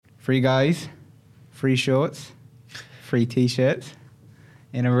Free guys, free shorts, free t-shirts,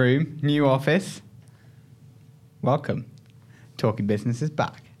 in a room, new office. Welcome. Talking Business is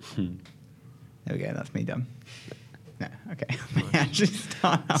back. There we go, that's me done. No, okay. Actually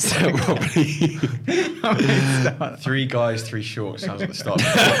start out. So probably Start. 3 guys, 3 shorts sounds like the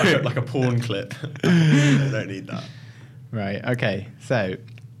start, like a porn clip. I don't need that. Right, okay. So,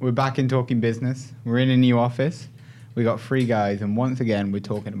 we're back in Talking Business. We're in a new office. We got 3 guys, and once again, we're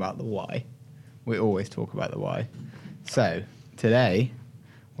talking about the why. We always talk about the why. So, today,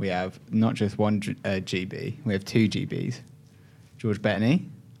 we have not just one GB, we have 2 GBs. George Bettany,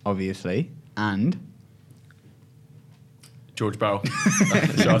 obviously, and... George Bell.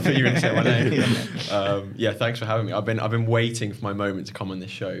 So I thought you were going to say my name. Yeah, thanks for having me. I've been waiting for my moment to come on this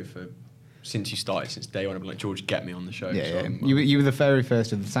show since you started, since day one. I've been like, George, get me on the show. Yeah, so yeah. You were the very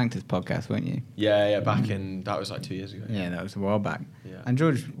first of the Sanctus podcast, weren't you? Yeah, back in, that was like 2 years ago. Yeah, that was a while back. Yeah. And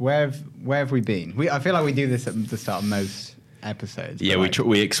George, where have we been? I feel like we do this at the start of most episodes. Yeah,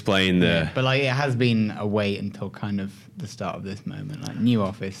 we explain the... But like, it has been a wait until kind of the start of this moment. Like, new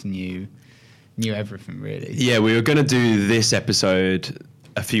office, new everything, really. Yeah, we were going to do this episode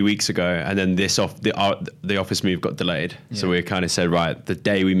a few weeks ago, and then the office move got delayed. Yeah. So we kind of said, right, the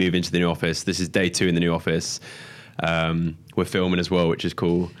day we move into the new office, this is day 2 in the new office. We're filming as well, which is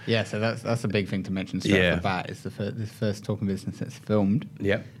cool. Yeah, so that's a big thing to mention straight off the bat. It's the first Talking Business that's filmed.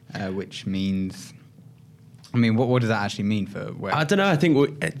 Yep. Which means... I mean, what does that actually mean for where? I don't know. I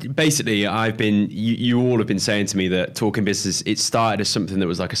think basically you all have been saying to me that Talking Business, it started as something that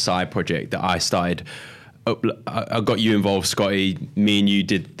was like a side project that I started. I got you involved, Scotty. Me and you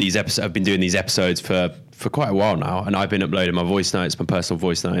did these episodes. I've been doing these episodes for quite a while now, and I've been uploading my voice notes, my personal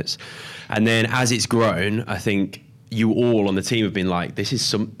voice notes. And then as it's grown, I think you all on the team have been like, this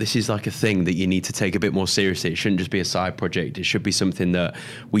is like a thing that you need to take a bit more seriously. It shouldn't just be a side project. It should be something that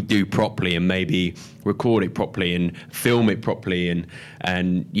we do properly and maybe record it properly and film it properly.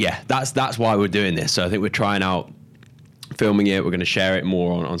 And yeah, that's why we're doing this. So I think we're trying out filming it. We're going to share it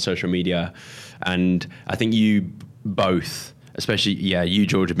more on social media. And I think you both, especially, you,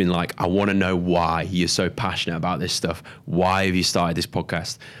 George, have been like, I want to know why you're so passionate about this stuff. Why have you started this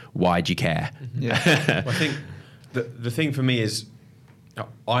podcast? Why do you care? Yeah. Well, I think the thing for me is,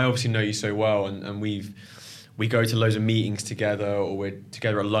 I obviously know you so well, and we go to loads of meetings together, or we're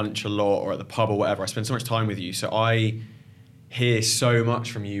together at lunch a lot, or at the pub or whatever. I spend so much time with you, so I hear so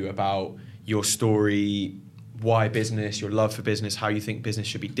much from you about your story, why business, your love for business, how you think business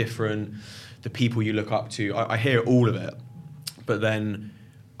should be different, the people you look up to. I hear all of it, but then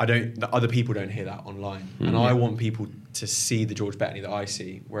the other people don't hear that online. Mm-hmm. And I want people to see the George Bettany that I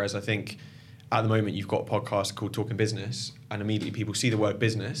see, whereas I think at the moment you've got a podcast called Talking Business, and immediately people see the word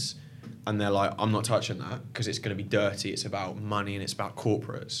business and they're like, I'm not touching that because it's going to be dirty, it's about money and it's about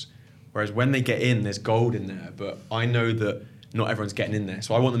corporates. Whereas when they get in, there's gold in there, but I know that not everyone's getting in there.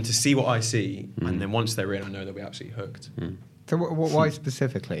 So I want them to see what I see, and then once they're in, I know they'll be absolutely hooked. So why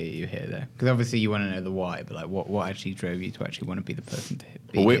specifically are you here there? Because obviously you want to know the why, but like what actually drove you to actually want to be the person to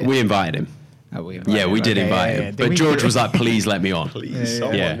be here? We invited him. Oh, we did invite him. But George was like, please let me on. Please,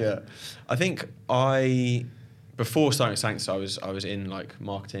 someone. I think before starting at Sanctus, I was in like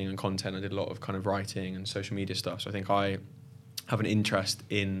marketing and content. I did a lot of kind of writing and social media stuff. So I think I have an interest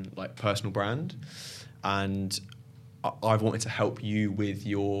in like personal brand, and I've wanted to help you with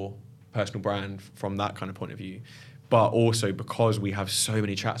your personal brand from that kind of point of view. But also because we have so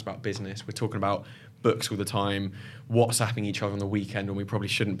many chats about business, we're talking about books all the time, WhatsApping each other on the weekend when we probably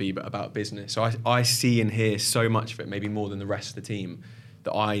shouldn't be, but about business. So I see and hear so much of it, maybe more than the rest of the team,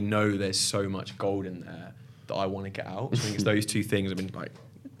 that I know there's so much gold in there that I want to get out. So I think it's those two things have been like...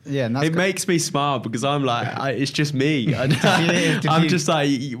 Yeah, and it makes me smile because I'm like, it's just me. I'm just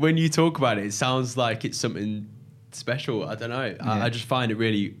like, when you talk about it, it sounds like it's something special. I don't know. I just find it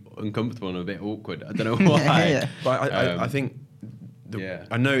really uncomfortable and a bit awkward. I don't know why. But I think...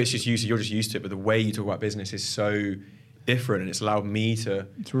 I know it's just you're just used to it, but the way you talk about business is so different, and it's allowed me to...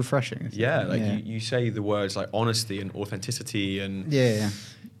 It's refreshing. You say the words like honesty and authenticity and...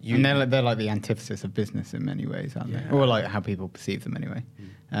 And they're like the antithesis of business in many ways, aren't they? Or like how people perceive them anyway.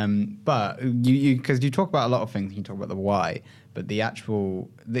 But because you talk about a lot of things, you talk about the why, but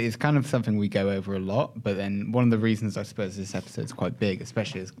it's kind of something we go over a lot. But then one of the reasons I suppose this episode's quite big,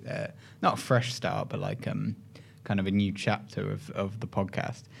 especially as not a fresh start, but like kind of a new chapter of the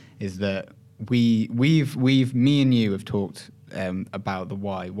podcast, is that me and you have talked about the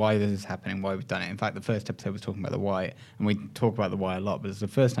why this is happening, why we've done it. In fact, the first episode was talking about the why, and we talk about the why a lot, but it's the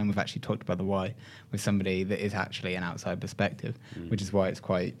first time we've actually talked about the why with somebody that is actually an outside perspective, which is why it's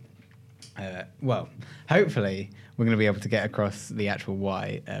quite well, hopefully we're going to be able to get across the actual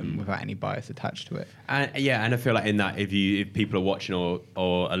why without any bias attached to it. And I feel like in that, if people are watching or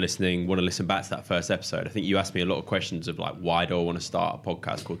are listening, want to listen back to that first episode, I think you asked me a lot of questions of like, why do I want to start a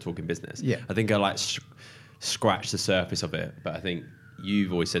podcast called Talking Business? Yeah. I think I like scratched the surface of it, but I think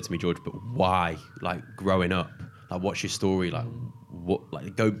you've always said to me, George, but why? Like growing up, like what's your story? Like what?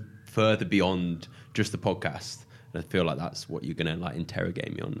 Like go further beyond just the podcast. And I feel like that's what you're gonna like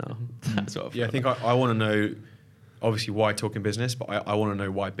interrogate me on now. That's what I think I want to know, obviously, why Talking Business, but I want to know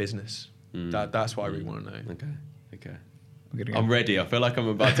why business. That's what I really want to know. Okay. I'm ready. I feel like I'm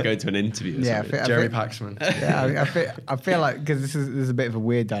about to go to an interview. Or something. Jeremy Paxman. Yeah, I feel like because this is a bit of a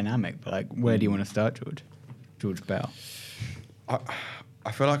weird dynamic. But like, where do you want to start, George Bell?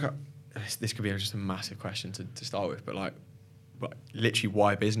 I feel like this could be just a massive question to start with, but like literally,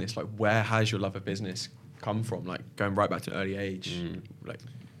 why business? Like, where has your love of business come from? Like going right back to an early age. Like,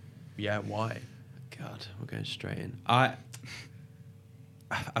 yeah, why? God, we're going straight in. I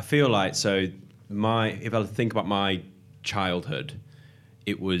feel like if I think about my childhood,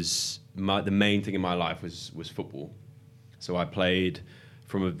 it was the main thing in my life was football. So I played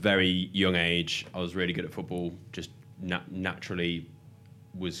from a very young age. I was really good at football. Just naturally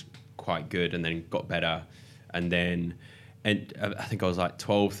was quite good, and then got better, and I think I was like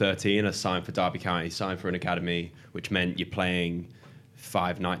 12, 13. I signed for Derby County, signed for an academy, which meant you're playing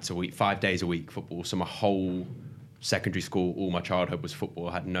 5 days a week football. So my whole secondary school, all my childhood was football.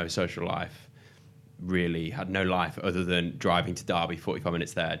 I had no social life, really had no life other than driving to Derby, 45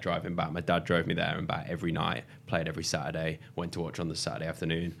 minutes there, driving back. My dad drove me there and back every night, played every Saturday, went to watch on the Saturday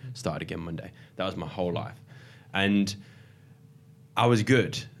afternoon, started again Monday. That was my whole life. And I was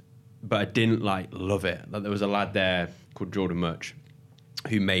good, but I didn't like love it. Like, there was a lad there called Jordan Much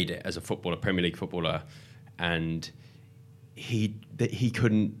who made it as a footballer, Premier League footballer, and they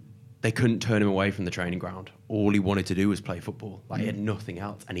couldn't turn him away from the training ground. All he wanted to do was play football. Like, he had nothing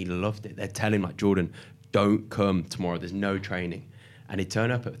else, and he loved it. They'd tell him, like, Jordan, don't come tomorrow, there's no training. And he'd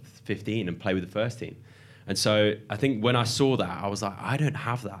turn up at 15 and play with the first team. And so I think when I saw that, I was like, I don't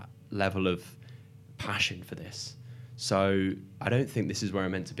have that level of passion for this. So I don't think this is where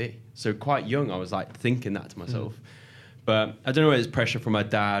I'm meant to be. So quite young, I was like thinking that to myself. But I don't know whether it's pressure from my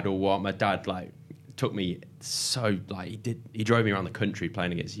dad or what. My dad like took me he drove me around the country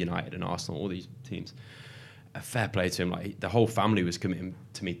playing against United and Arsenal, all these teams. A fair play to him. Like, the whole family was committing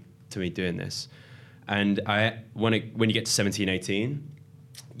to me doing this. And when you get to 17, 18,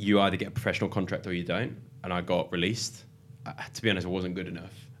 you either get a professional contract or you don't. And I got released. To be honest, I wasn't good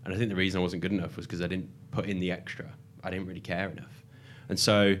enough. And I think the reason I wasn't good enough was because I didn't put in the extra. I didn't really care enough. And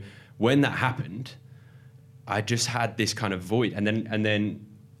so when that happened, I just had this kind of void. And then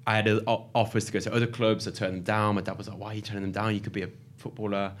I had offers to go to other clubs. I turned them down. My dad was like, why are you turning them down? You could be a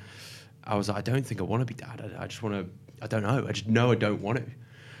footballer. I was like, I don't think I want to be dad. I just want to, I don't know. I just know I don't want to.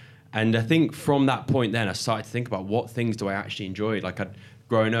 And I think from that point then, I started to think about what things do I actually enjoy. Like,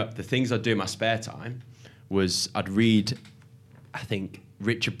 growing up, the things I'd do in my spare time was I'd read, I think,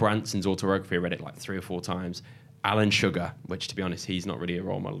 Richard Branson's autobiography. I read it like 3 or 4 times. Alan Sugar, which, to be honest, he's not really a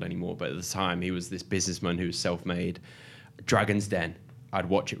role model anymore, but at the time he was this businessman who was self-made. Dragon's Den, I'd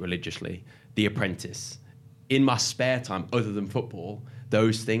watch it religiously. The Apprentice. In my spare time, other than football,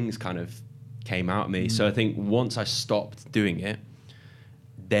 those things kind of came out of me. So I think once I stopped doing it,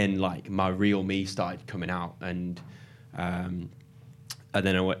 then like my real me started coming out. And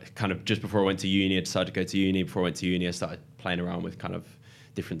then I went, kind of just before I went to uni, I decided to go to uni. Before I went to uni, I started playing around with kind of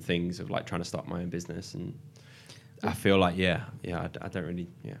different things of like trying to start my own business. And I feel like, I don't really,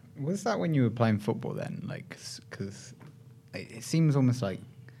 Was that when you were playing football then? Like, because it seems almost like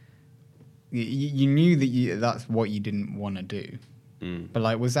you knew that that's what you didn't want to do. But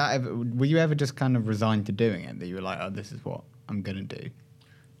like, were you ever just kind of resigned to doing it? That you were like, oh, this is what I'm going to do?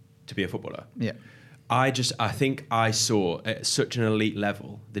 To be a footballer? Yeah. I think I saw at such an elite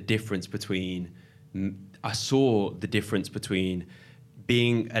level the difference between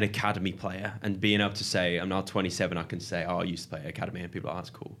being an academy player and being able to say, I'm now 27, I can say, oh, I used to play academy, and people are like, that's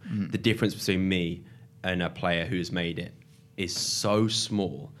cool. The difference between me and a player who's made it is so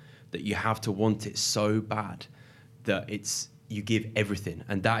small that you have to want it so bad that you give everything.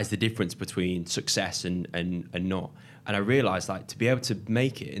 And that is the difference between success and not. And I realized, like, to be able to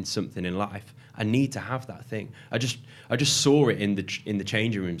make it in something in life, I need to have that thing. I just saw it in the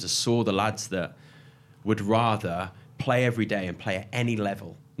changing rooms. I saw the lads that would rather play every day and play at any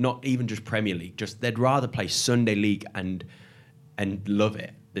level, not even just Premier League. Just they'd rather play Sunday League and love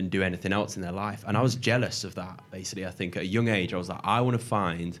it than do anything else in their life. And I was jealous of that. Basically, I think at a young age, I was like, I want to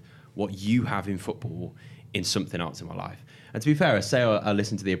find what you have in football in something else in my life. And to be fair, I say I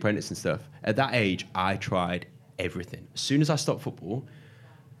listened to The Apprentice and stuff. At that age, I tried everything. As soon as I stopped football,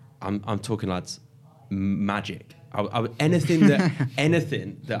 I'm talking, lads, magic. Anything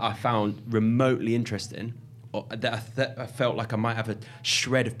that I found remotely interesting, or that I felt like I might have a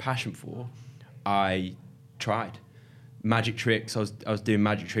shred of passion for, I tried. Magic tricks. I was doing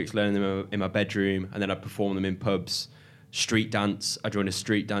magic tricks, learning them in my bedroom, and then I performed them in pubs. Street dance. I joined a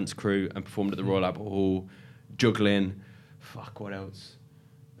street dance crew and performed at the Royal Albert Hall. Juggling. Fuck, what else?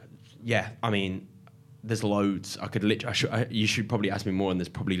 Yeah, I mean, there's loads. I could literally. You should probably ask me more, and there's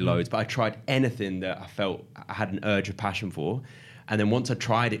probably loads. But I tried anything that I felt I had an urge of passion for, and then once I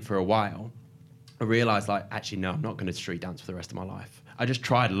tried it for a while, I realised, like, actually, no, I'm not going to street dance for the rest of my life. I just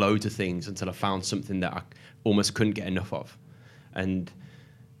tried loads of things until I found something that I almost couldn't get enough of, and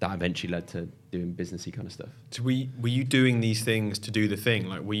that eventually led to doing businessy kind of stuff. So were you doing these things to do the thing?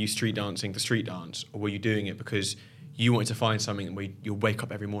 Like, were you street dancing for street dance, or were you doing it because you wanted to find something where you'll wake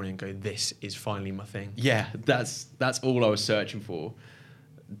up every morning and go, this is finally my thing? Yeah, that's all I was searching for.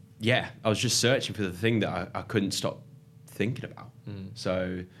 Yeah, I was just searching for the thing that I couldn't stop thinking about.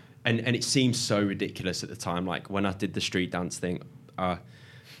 So, and it seemed so ridiculous at the time. Like, when I did the street dance thing,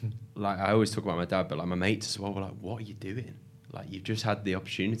 like, I always talk about my dad, but like my mates as well were like, what are you doing? Like, you've just had the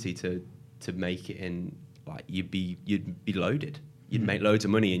opportunity to make it in, like, you'd be loaded. You'd make loads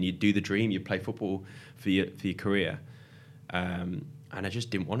of money and you'd do the dream. You'd play football for your career. And I just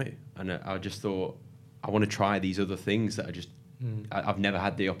didn't want to. And I just thought, I want to try these other things that I've never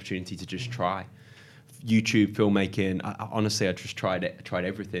had the opportunity to just try. YouTube, filmmaking. Honestly, I just tried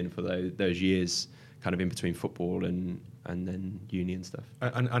everything for those years, kind of in between football and then uni and stuff.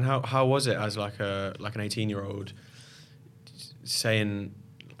 And how was it as like an 18-year-old saying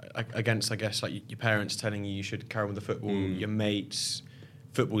against, I guess, like your parents telling you should carry on with the football, your mates,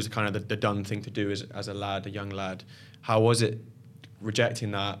 football's kind of the done thing to do as a young lad. How was it rejecting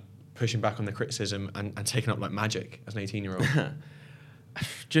that, pushing back on the criticism and taking up like magic as an 18-year-old?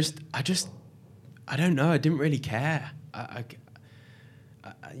 I don't know. I didn't really care. I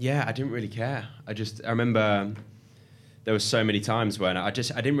didn't really care. I remember there were so many times when I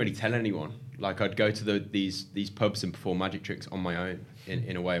didn't really tell anyone. Like, I'd go to these pubs and perform magic tricks on my own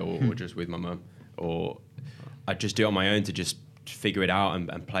in a way, or just with my mum, or I'd just do it on my own to just figure it out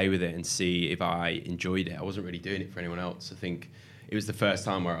and play with it and see if I enjoyed it. I wasn't really doing it for anyone else. I think it was the first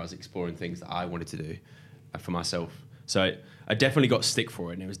time where I was exploring things that I wanted to do for myself. So I definitely got stick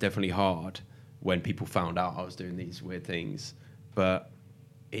for it, and it was definitely hard when people found out I was doing these weird things. But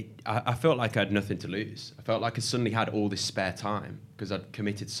I felt like I had nothing to lose. I felt like I suddenly had all this spare time because I'd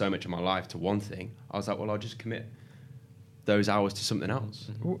committed so much of my life to one thing. I was like, well, I'll just commit those hours to something else.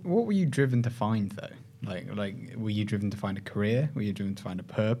 What were you driven to find, though? Like, were you driven to find a career? Were you driven to find a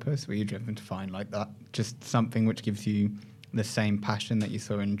purpose? Were you driven to find, like, that, just something which gives you the same passion that you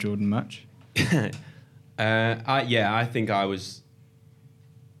saw in Jordan Much? I think I was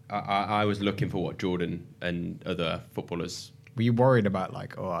looking for what Jordan and other footballers. Were you worried about,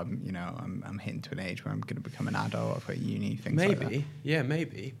 like, oh, I'm hitting to an age where I'm going to become an adult or at uni, things like that? Maybe, yeah,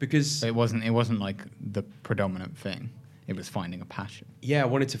 maybe, because it wasn't like the predominant thing. It was finding a passion. Yeah, I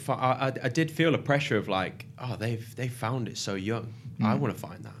wanted to find. I did feel a pressure of like, oh, they found it so young. I want to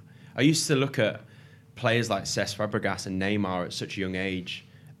find that. I used to look at players like Cesc Fabregas and Neymar at such a young age,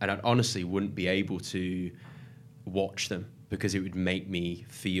 and I honestly wouldn't be able to watch them because it would make me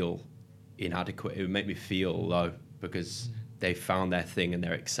feel inadequate. It would make me feel low because they found their thing and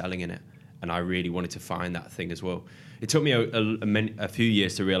they're excelling in it. And I really wanted to find that thing as well. It took me a few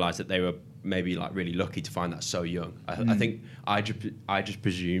years to realize that they were maybe like really lucky to find that so young. I think I just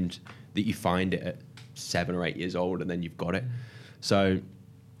presumed that you find it at 7 or 8 years old and then you've got it. So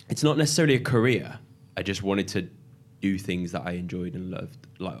it's not necessarily a career. I just wanted to do things that I enjoyed and loved.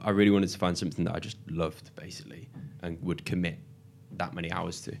 Like, I really wanted to find something that I just loved, basically, and would commit that many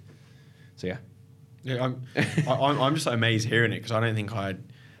hours to. So yeah. Yeah, I'm just like amazed hearing it because I don't think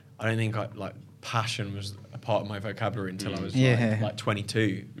like passion was a part of my vocabulary until I was like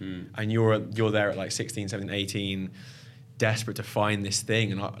 22, and you're there at like 16, 17, 18, desperate to find this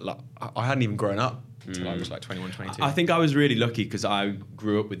thing, and I hadn't even grown up until I was like 21, 22. I think I was really lucky because I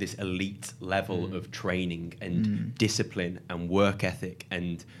grew up with this elite level of training and discipline and work ethic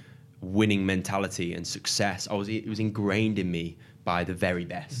and winning mentality and success. It was ingrained in me by the very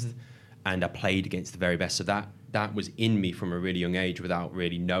best. And I played against the very best. So that was in me from a really young age without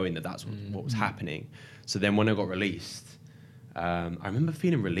really knowing that that's what was happening. So then when I got released, I remember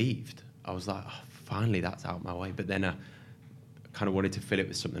feeling relieved. I was like, oh, finally that's out of my way. But then I kind of wanted to fill it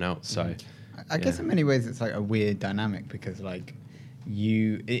with something else. So I guess in many ways it's like a weird dynamic because like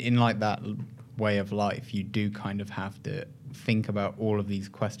you, in like that way of life, you do kind of have to think about all of these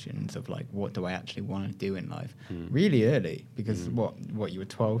questions of like, what do I actually want to do in life really early? Because what you were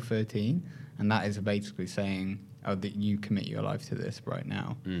 12, 13, and that is basically saying, oh, that you commit your life to this right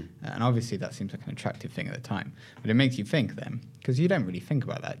now. And obviously that seems like an attractive thing at the time, but it makes you think then, because you don't really think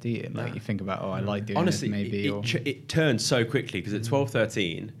about that, do you? Like, you think about, I like doing Honestly, this maybe. it turns so quickly, because at 12,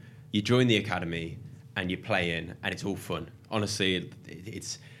 13, you join the academy and you play in, and it's all fun. Honestly,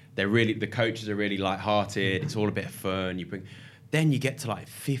 the coaches are really light-hearted. It's all a bit of fun. Then you get to like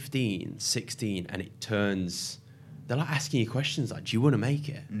 15, 16, and it turns. They're like asking you questions like, "Do you want to make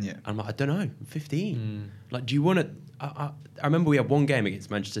it?" Yeah. I'm like, "I don't know. I'm 15. Like, do you want to?" I remember we had one game against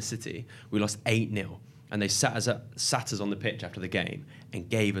Manchester City. We lost 8-0, and they sat us on the pitch after the game and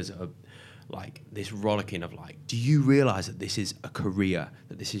gave us this rollicking of like, "Do you realise that this is a career?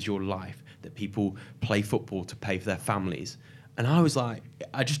 That this is your life? That people play football to pay for their families?" And I was like,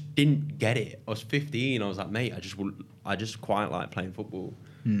 I just didn't get it. I was 15. I was like, mate, I just quite like playing football.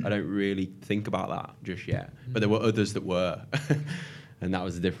 I don't really think about that just yet. But there were others that were, and that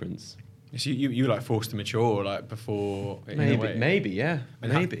was the difference. So you like forced to mature like before. Maybe, yeah,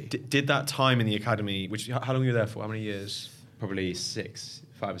 and maybe. Did that time in the academy, which how long were you there for? How many years? Probably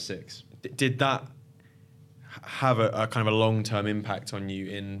 5 or 6. Did that have a kind of a long-term impact on you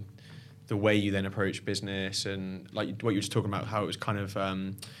in the way you then approach business, and like what you were just talking about, how it was kind of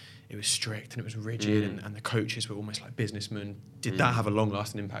it was strict and it was rigid, and the coaches were almost like businessmen. Did that have a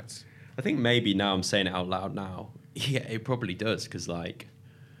long-lasting impact? I think maybe now I'm saying it out loud now. Yeah, it probably does, because like,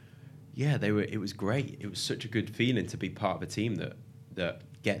 yeah, it was great. It was such a good feeling to be part of a team that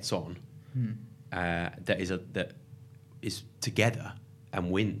gets on, that is together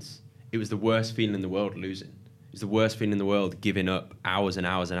and wins. It was the worst feeling in the world losing. It's the worst feeling in the world, giving up hours and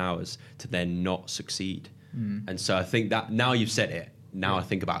hours and hours to then not succeed. And so I think that now you've said it, now I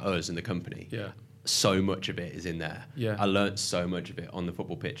think about us and the company. Yeah. So much of it is in there. Yeah. I learnt so much of it on the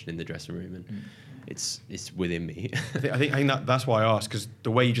football pitch and in the dressing room, and it's within me. I think that's why I asked, because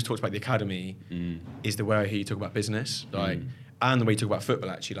the way you just talked about the academy is the way I hear you talk about business, like, and the way you talk about football.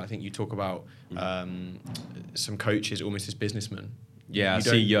 Actually, like, I think you talk about some coaches almost as businessmen. Yeah, I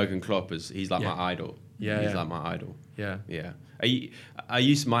see Jurgen Klopp as he's like my idol. Yeah, he's like my idol. Yeah, yeah.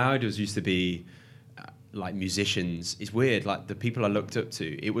 My idols used to be like musicians. It's weird. Like the people I looked up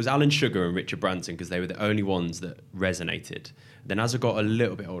to, it was Alan Sugar and Richard Branson, because they were the only ones that resonated. Then as I got a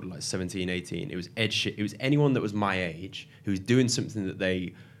little bit older, like 17, 18, it was Ed Sheeran. It was anyone that was my age who was doing something that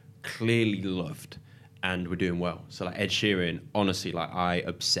they clearly loved and were doing well. So like Ed Sheeran, honestly, like I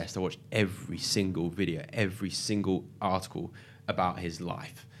obsessed. I watched every single video, every single article about his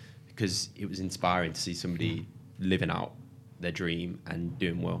life, because it was inspiring to see somebody living out their dream and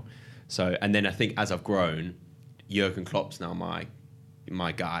doing well. So, and then I think as I've grown, Jurgen Klopp's now my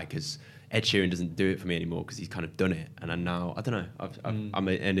guy, because Ed Sheeran doesn't do it for me anymore, because he's kind of done it, and I don't know, I'm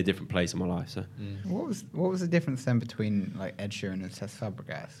in a different place in my life. So, what was the difference then between like Ed Sheeran and Cesc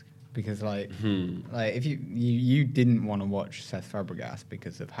Fabregas? Because like if you didn't want to watch Cesc Fabregas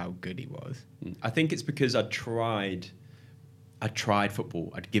because of how good he was. I think it's because I tried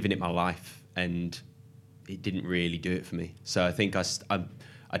football. I'd given it my life, and it didn't really do it for me. So I think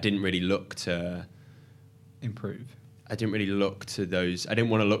I didn't really look to improve. I didn't really look to those. I didn't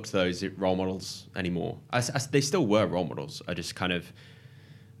want to look to those role models anymore. They still were role models. I just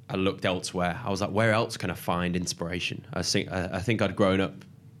I looked elsewhere. I was like, where else can I find inspiration? I think I'd grown up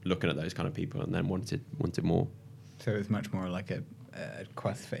looking at those kind of people, and then wanted more. So it was much more like a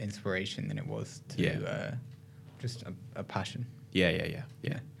quest for inspiration than it was to just a passion. Yeah.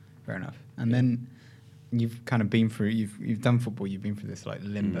 Fair enough. And then you've kind of been through. You've done football. You've been through this like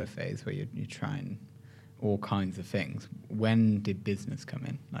limbo phase where you're trying all kinds of things. When did business come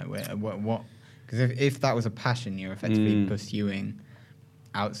in? Like what? Because if that was a passion you're effectively pursuing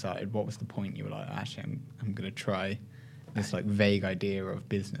outside, what was the point you were like, actually, I'm going to try this like vague idea of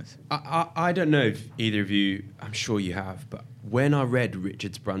business? I don't know if either of you, I'm sure you have, but when I read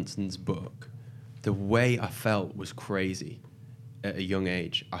Richard Branson's book, the way I felt was crazy at a young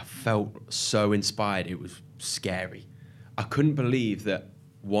age. I felt so inspired. It was scary. I couldn't believe that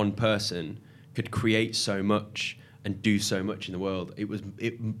one person could create so much and do so much in the world.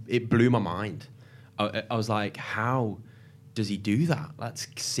 It blew my mind. I was like, how does he do that? That's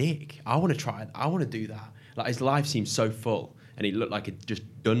sick. I want to try it. I want to do that. Like, his life seemed so full, and it looked like he'd just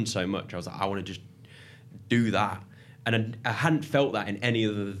done so much. I was like, I want to just do that. And I hadn't felt that in any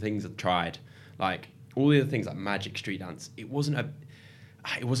of the things I've tried. Like, all the other things like Magic Street Dance, it wasn't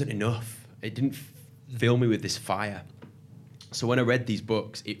enough. It didn't fill me with this fire. So when I read these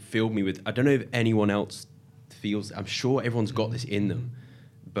books, it filled me with, I don't know if anyone else feels, I'm sure everyone's got this in them,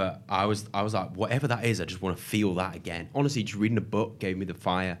 But I was like, whatever that is, I just want to feel that again. Honestly, just reading a book gave me the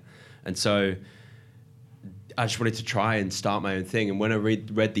fire. And so I just wanted to try and start my own thing. And when I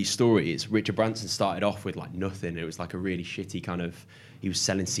read these stories, Richard Branson started off with like nothing. It was like a really shitty kind of, he was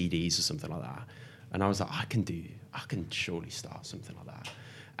selling CDs or something like that. And I was like, I can surely start something like that.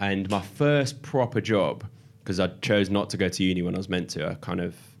 And my first proper job, because I chose not to go to uni when I was meant to, I kind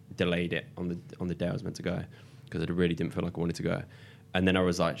of delayed it on the day I was meant to go, because I really didn't feel like I wanted to go. And then I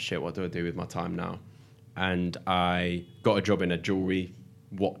was like, shit, what do I do with my time now? And I got a job in a jewelry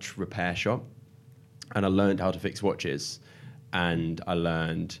watch repair shop, and I learned how to fix watches. And I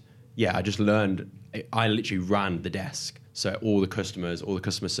literally ran the desk. So all the customer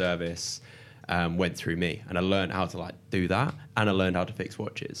service went through me, and I learned how to like do that, and I learned how to fix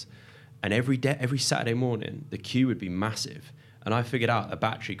watches. And every Saturday morning, the queue would be massive. And I figured out a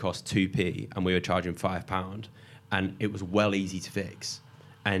battery cost 2p, and we were charging £5, and it was well easy to fix.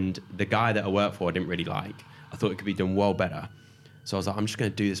 And the guy that I worked for, I didn't really like. I thought it could be done well better. So I was like, I'm just going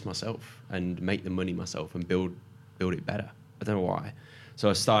to do this myself and make the money myself and build it better. I don't know why. So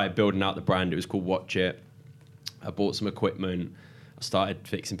I started building out the brand. It was called Watch It. I bought some equipment. I started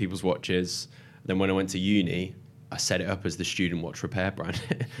fixing people's watches. Then when I went to uni, I set it up as the student watch repair brand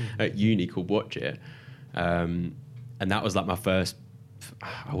at uni called Watch It. And that was like my first,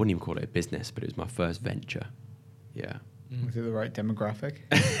 I wouldn't even call it a business, but it was my first venture. Yeah. Was it the right demographic?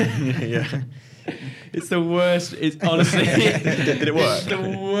 Yeah. It's the worst. It's honestly, Did it work? It's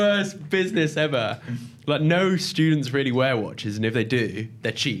the worst business ever. Like, no students really wear watches, and if they do,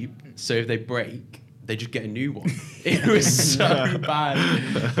 they're cheap. So if they break, they just get a new one. It was so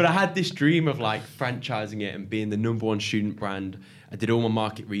bad. But I had this dream of like franchising it and being the #1 student brand. I did all my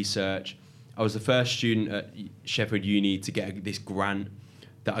market research. I was the first student at Sheffield Uni to get this grant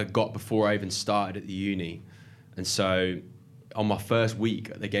that I got before I even started at the uni. And so on my first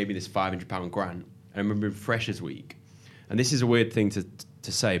week, they gave me this £500 grant. And I remember in Freshers Week, and this is a weird thing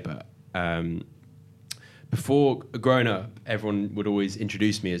to say, but before growing up, everyone would always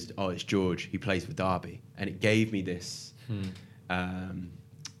introduce me as, oh, it's George, he plays for Derby. And it gave me this,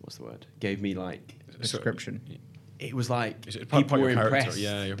 what's the word? Gave me like... Description. It was like It's people were character, impressed.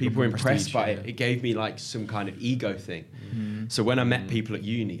 yeah, People were impressed prestige, by yeah. it. It gave me like some kind of ego thing. So when I met people at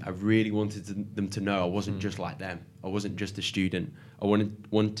uni, I really wanted them to know I wasn't just like them. I wasn't just a student. I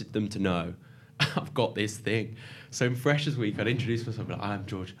wanted them to know I've got this thing. So in Freshers Week, I'd introduce myself like, I'm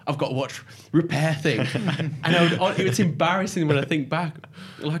George. I've got a watch repair thing. And it's embarrassing when I think back.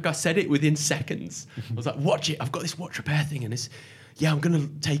 Like I said it within seconds. I was like, watch it. I've got this watch repair thing. And I'm going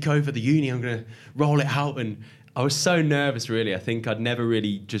to take over the uni. I'm going to roll it out. And I was so nervous, really. I think I'd never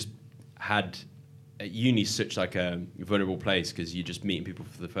really just had... At uni, such like a vulnerable place because you're just meeting people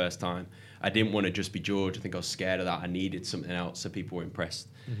for the first time. I didn't want to just be George. I think I was scared of that. I needed something else so people were impressed.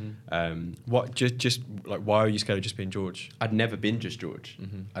 What just like why are you scared of just being George? I'd never been just George.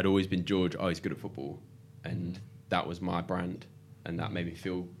 I'd always been George. Oh, he's good at football, and that was my brand, and that made me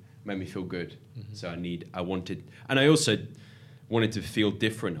feel good. So I wanted, and I also wanted to feel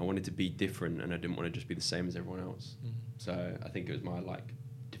different. I wanted to be different, and I didn't want to just be the same as everyone else. So I think it was my like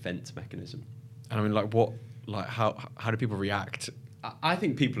defense mechanism. And I mean, like what, like how do people react? I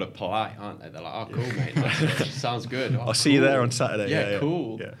think people are polite, aren't they? They're like, "Oh, cool, mate. That sounds good. Oh, I'll see you there on Saturday." Yeah,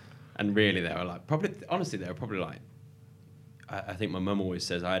 cool. Yeah. And really, they were like, honestly, they were probably like, I think my mum always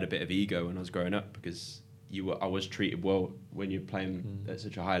says I had a bit of ego when I was growing up because I was treated well when you're playing at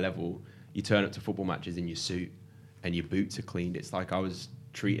such a high level. You turn up to football matches in your suit and your boots are cleaned. It's like I was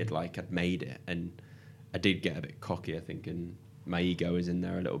treated like I'd made it, and I did get a bit cocky, I think, and my ego is in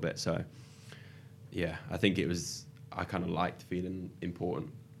there a little bit. So. Yeah, I think I kind of liked feeling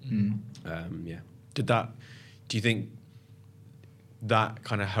important. Yeah. Do you think that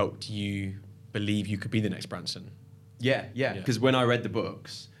kind of helped you believe you could be the next Branson? Yeah. Because when I read the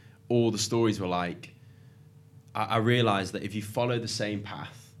books, all the stories were like, I realized that if you follow the same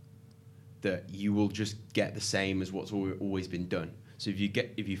path, that you will just get the same as what's always been done. So if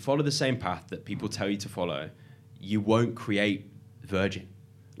you follow the same path that people tell you to follow, you won't create Virgin.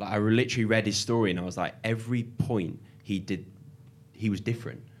 Like I literally read his story and I was like, every point he did, he was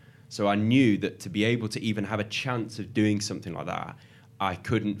different. So I knew that to be able to even have a chance of doing something like that, I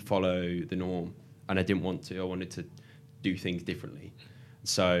couldn't follow the norm, and I didn't want to. I wanted to do things differently.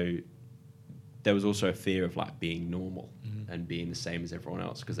 So there was also a fear of like being normal and being the same as everyone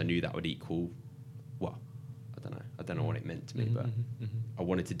else because I knew that would equal, well, I don't know what it meant to me, but I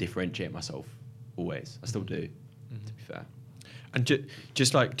wanted to differentiate myself always. I still do, to be fair. And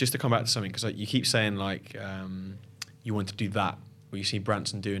just to come back to something, because like, you keep saying like you want to do that or you see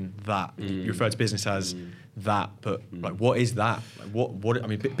Branson doing that. You refer to business as that, but like, what is that? Like, what? I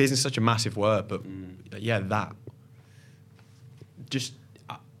mean, business is such a massive word, but yeah, that. Just,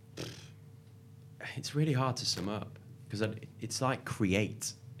 it's really hard to sum up because it's like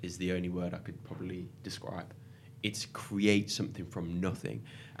create is the only word I could probably describe. It's create something from nothing.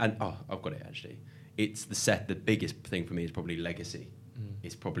 And I've got it actually. It's the biggest thing for me is probably legacy.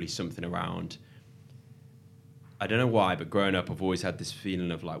 It's probably something around, I don't know why, but growing up, I've always had this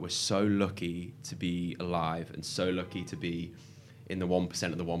feeling of like, we're so lucky to be alive and so lucky to be in the 1%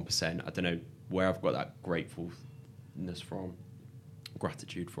 of the 1%. I don't know where I've got that gratefulness from,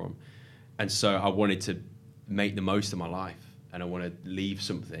 gratitude from. And so I wanted to make the most of my life, and I want to leave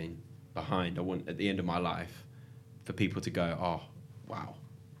something behind. I want, at the end of my life, for people to go, oh, wow,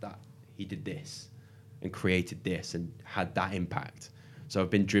 that he did this and created this and had that impact. So I've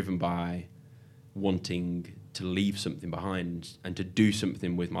been driven by wanting to leave something behind and to do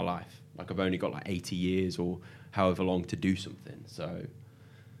something with my life. Like, I've only got like 80 years or however long to do something. So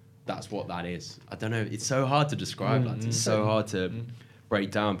that's what that is. I don't know. It's so hard to describe that. It's so hard to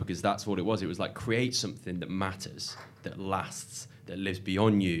break down, because that's what it was. It was like, create something that matters, that lasts, that lives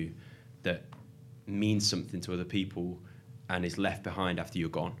beyond you, that means something to other people and is left behind after you're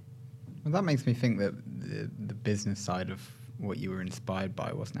gone. Well, that makes me think that the business side of what you were inspired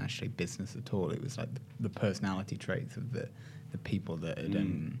by wasn't actually business at all. It was like the personality traits of the people that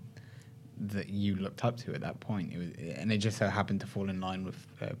had, that you looked up to at that point. And it just so happened to fall in line with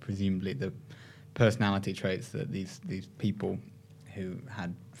presumably the personality traits that these people who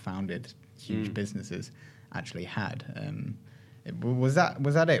had founded huge businesses actually had. Was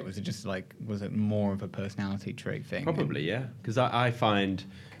that it? Was it just like, was it more of a personality trait thing? Probably, yeah. Because I find,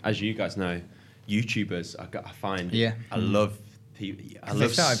 as you guys know, YouTubers, I find, I love people. They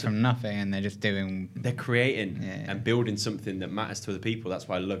started from nothing and they're just they're creating and building something that matters to other people. That's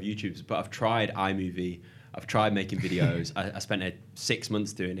why I love YouTubers. But I've tried iMovie, I've tried making videos. I spent 6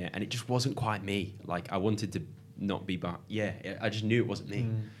 months doing it, and it just wasn't quite me. Like, I wanted to not be, but I just knew it wasn't me.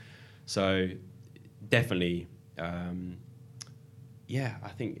 So definitely, I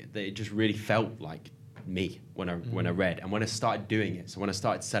think that it just really felt like me when I read, and when I started doing it. So when I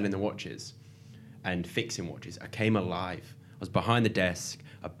started selling the watches and fixing watches, I came alive. I was behind the desk.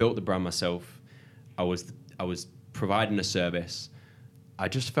 I built the brand myself. I was providing a service. I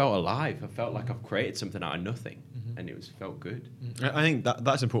just felt alive. I felt like I've created something out of nothing, and it felt good. I think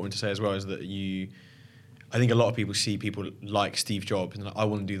that's important to say as well, is that I think a lot of people see people like Steve Jobs and like, I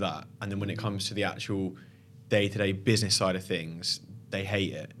want to do that, and then when it comes to the actual day-to-day business side of things, they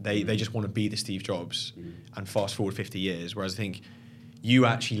hate it. They just want to be the Steve Jobs and fast forward 50 years. Whereas I think you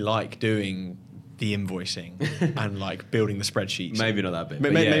actually like doing the invoicing and like building the spreadsheets. Maybe not that bit.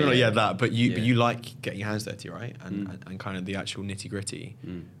 Maybe not that, but you like getting your hands dirty, right? And kind of the actual nitty gritty,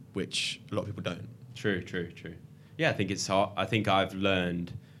 which a lot of people don't. True. Yeah, I think it's hard. I think I've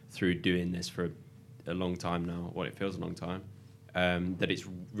learned through doing this for a long time now, it feels a long time, that it's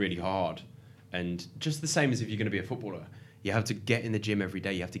really hard. And just the same as if you're going to be a footballer, you have to get in the gym every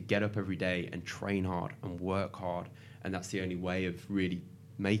day. You have to get up every day and train hard and work hard. And that's the only way of really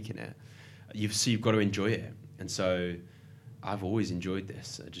making it. You've got to enjoy it. And so I've always enjoyed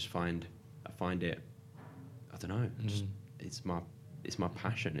this. I find it, I don't know, it's my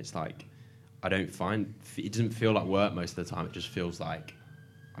passion. It's like, it doesn't feel like work most of the time. It just feels like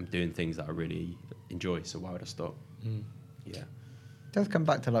I'm doing things that I really enjoy. So why would I stop? Yeah. It does come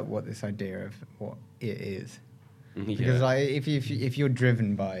back to like what this idea of what it is. Because like if you're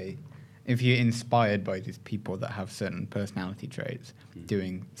driven by, if you're inspired by these people that have certain personality traits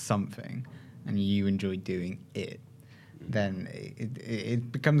doing something, and you enjoy doing it, then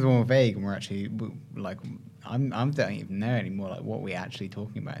it becomes more vague, and we're actually like, I don't even know anymore like what we're actually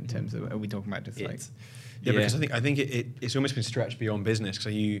talking about in terms of, are we talking about just like because I think it's almost been stretched beyond business. So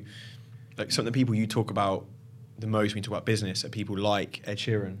some of the people you talk about the most when you talk about business are people like Ed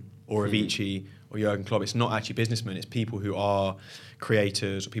Sheeran or Avicii or Jurgen Klopp. It's not actually businessmen. It's people who are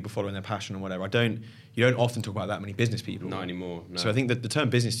creators or people following their passion or whatever. You don't often talk about that many business people. Not anymore. No. So I think that the term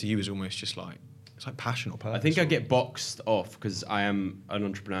business to you is almost just like, it's like passion or purpose. I think I get boxed off because I am an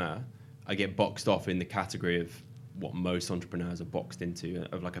entrepreneur. I get boxed off in the category of what most entrepreneurs are boxed into,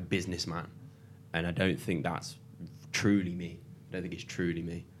 of like a businessman. And I don't think that's truly me. I don't think it's truly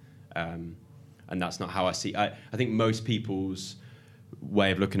me. And that's not how I see. I think most people's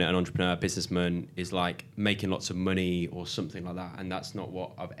way of looking at an entrepreneur, businessman, is like making lots of money or something like that, and that's not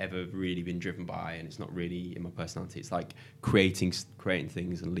what I've ever really been driven by, and it's not really in my personality. It's like creating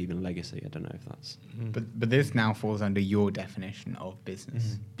things and leaving a legacy. I don't know if that's. But this now falls under your definition of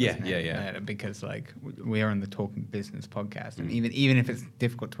business. Yeah, doesn't yeah, it? yeah. Because like we are on the Talking Business podcast, and even if it's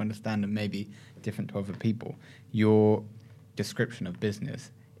difficult to understand and maybe different to other people, your description of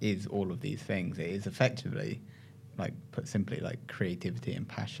business is all of these things. It is effectively, like put simply, like creativity and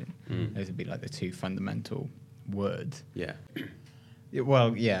passion. Those would be like the two fundamental words. Yeah.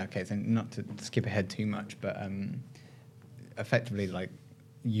 Well, yeah, okay, so not to skip ahead too much, but effectively, like,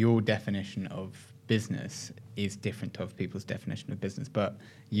 your definition of business is different to other people's definition of business, but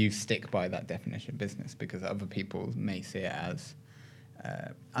you stick by that definition of business because other people may see it as...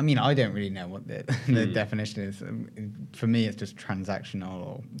 I mean, I don't really know what the definition is. For me, it's just transactional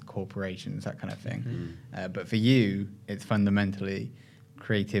or corporations, that kind of thing. But for you, it's fundamentally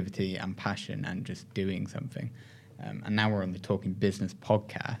creativity and passion and just doing something. And now we're on the Talking Business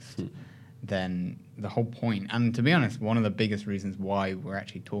podcast. Then the whole point, and to be honest, one of the biggest reasons why we're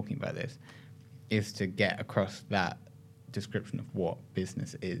actually talking about this is to get across that description of what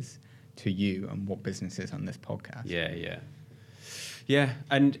business is to you and what business is on this podcast. Yeah,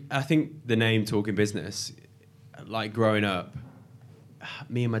 and I think the name Talking Business, like growing up,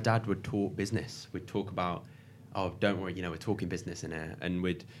 me and my dad would talk business. We'd talk about, oh, don't worry, we're talking business in here. And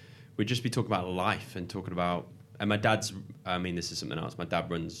we'd just be talking about life and talking about, and my dad's, this is something else. My dad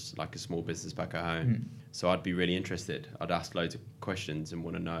runs like a small business back at home. So I'd be really interested. I'd ask loads of questions and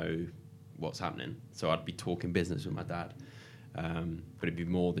want to know what's happening. So I'd be talking business with my dad. But it'd be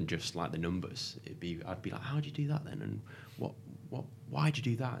more than just like the numbers. I'd be like, how do you do that then? And why'd you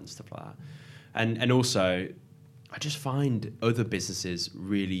do that and stuff like that? And also, I just find other businesses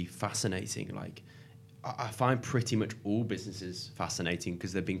really fascinating. Like, I find pretty much all businesses fascinating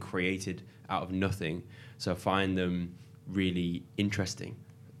because they've been created out of nothing. So I find them really interesting.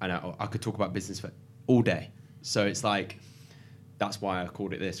 And I could talk about business for all day. So it's like, that's why I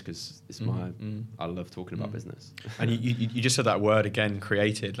called it this, because it's I love talking about business. And you just said that word again,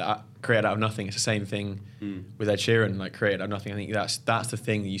 created out of nothing. It's the same thing with Ed Sheeran, like created out of nothing. I think that's the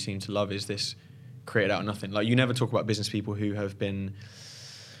thing that you seem to love, is this created out of nothing. Like, you never talk about business people who have been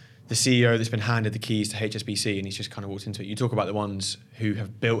the CEO that's been handed the keys to HSBC and he's just kind of walked into it. You talk about the ones who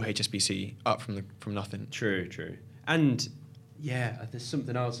have built HSBC up from nothing. True. And yeah, there's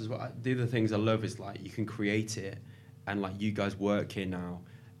something else as well. The other things I love is like you can create it. And like you guys work here now,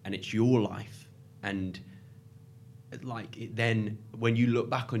 and it's your life, and like then when you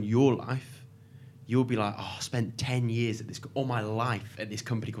look back on your life, you'll be like, oh, I spent 10 years all my life at this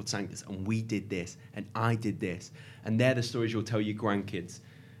company called Sanctus, and we did this, and I did this, and they're the stories you'll tell your grandkids.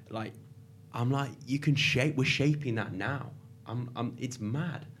 Like, I'm like, we're shaping that now. It's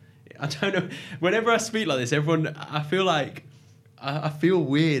mad. I don't know. Whenever I speak like this, I feel like I feel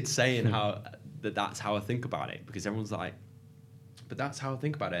weird saying how. That's how I think about it, because everyone's like, but that's how I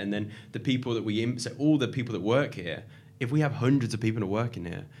think about it. And then the people that so all the people that work here, if we have hundreds of people that work in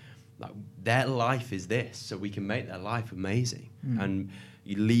here, like their life is this, so we can make their life amazing. And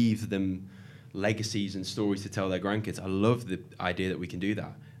you leave them legacies and stories to tell their grandkids. I love the idea that we can do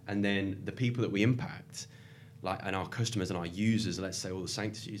that. And then the people that we impact, like, and our customers and our users, let's say all the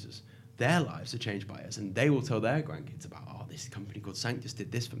Sanctus users, their lives are changed by us, and they will tell their grandkids about, oh, this company called Sanctus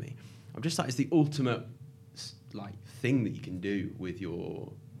did this for me. I'm just like, it's the ultimate like thing that you can do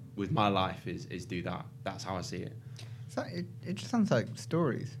with my life is do that. That's how I see it. So it just sounds like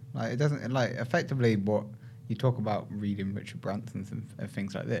stories. Like, it doesn't, like, effectively what you talk about reading Richard Branson's and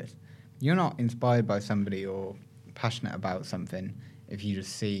things like this. You're not inspired by somebody or passionate about something if you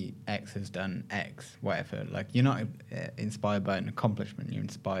just see X has done X, whatever. Like, you're not inspired by an accomplishment. You're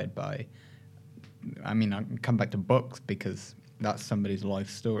inspired by, I can come back to books because that's somebody's life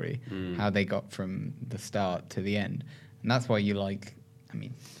story, how they got from the start to the end. And that's why you like,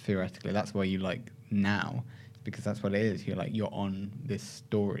 theoretically, that's why you like now, because that's what it is. You're on this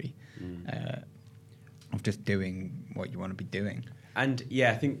story of just doing what you want to be doing. And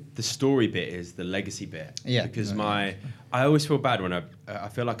yeah, I think the story bit is the legacy bit. Yeah. Because I always feel bad when I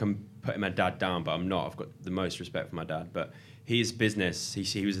feel like I'm putting my dad down, but I'm not. I've got the most respect for my dad. But his business,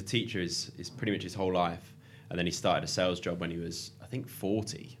 he was a teacher is pretty much his whole life. And then he started a sales job when he was, I think,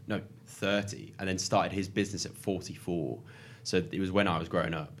 30, and then started his business at 44. So it was when I was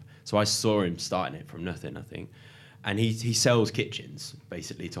growing up. So I saw him starting it from nothing, I think. And he sells kitchens,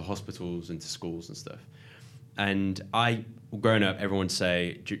 basically, to hospitals and to schools and stuff. And growing up, everyone would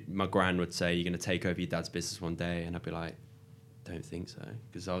say, my gran would say, you're going to take over your dad's business one day. And I'd be like, don't think so.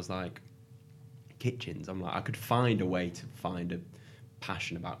 Because I was like, kitchens. I'm like, I could find a way to find a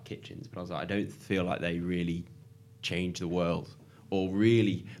passion about kitchens, but I was like, I don't feel like they really change the world or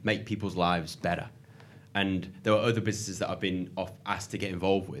really make people's lives better. And there are other businesses that I've been asked to get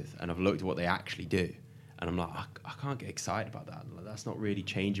involved with, and I've looked at what they actually do, and I'm like, I can't get excited about that. Like, that's not really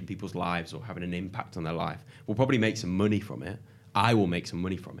changing people's lives or having an impact on their life. We'll probably make some money from it. I will make some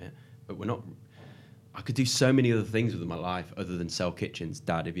money from it, but we're not. I could do so many other things with my life other than sell kitchens.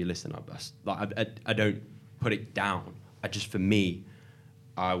 Dad, if you listen, I don't put it down. For me,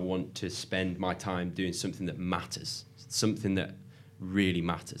 I want to spend my time doing something that matters, something that really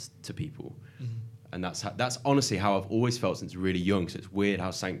matters to people. Mm-hmm. And that's honestly how I've always felt since really young. So it's weird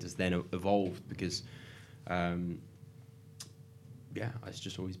how Sanctus then evolved because, it's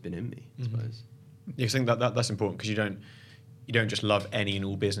just always been in me, I suppose. Yeah, I think that's important because you don't just love any and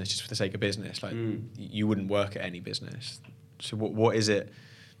all business just for the sake of business. Like you wouldn't work at any business. So what is it?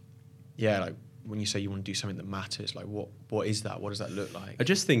 Yeah, like when you say you want to do something that matters, like what is that? What does that look like? I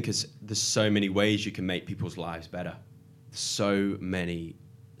just think there's so many ways you can make people's lives better. So many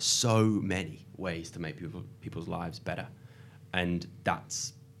ways to make people's lives better, and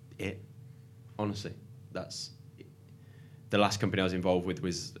that's it. Honestly, that's it. The last company I was involved with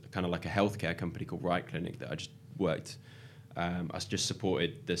was kind of like a healthcare company called Right Clinic that I just worked. I just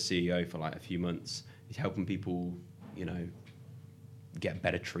supported the CEO for like a few months. He's helping people, get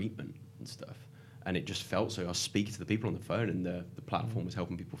better treatment and stuff. And it just felt so. I was speaking to the people on the phone, and the platform was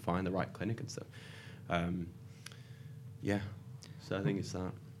helping people find the right clinic and stuff. So I think it's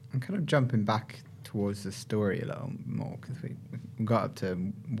that. I'm kind of jumping back towards the story a little more because we got up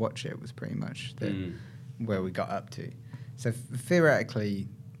to watch it was pretty much where we got up to. So theoretically,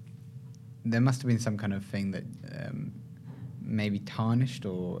 there must have been some kind of thing that maybe tarnished,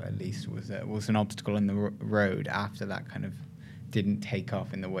 or at least was an obstacle in the road after that kind of didn't take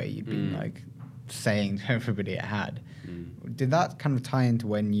off in the way you'd been like saying to everybody it had. Did that kind of tie into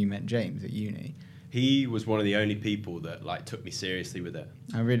when you met James at uni? He was one of the only people that like took me seriously with it.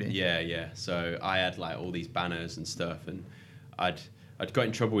 Oh, really? Yeah. So I had like all these banners and stuff, and I'd got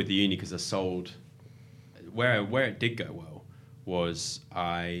in trouble with the uni because I sold. Where it did go well was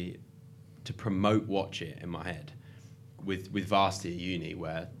to promote Watch It in my head with Varsity at uni,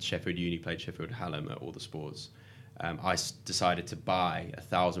 where Sheffield Uni played Sheffield Hallam at all the sports. I decided to buy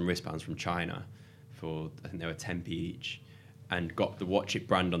 1,000 wristbands from China for, I think they were 10p each, and got the Watch It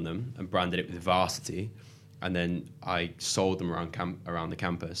brand on them and branded it with Varsity, and then I sold them around the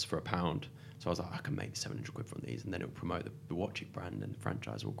campus for £1. So I was like, I can make 700 quid from these, and then it'll promote the Watch It brand, and the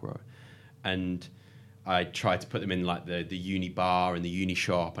franchise will grow. And I tried to put them in like the uni bar and the uni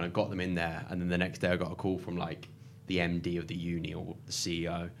shop, and I got them in there, and then the next day I got a call from like the MD of the uni or the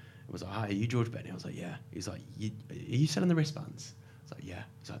CEO. It was like, hi, are you George Bentley? I was like, yeah. He's like, are you selling the wristbands? I was like, yeah.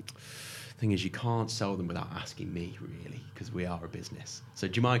 He's like, thing is, you can't sell them without asking me, really, because we are a business. So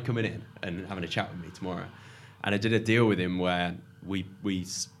do you mind coming in and having a chat with me tomorrow? And I did a deal with him where we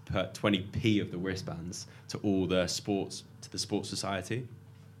put 20p of the wristbands to the sports society,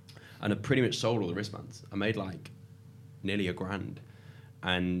 and I pretty much sold all the wristbands. I made like nearly £1,000,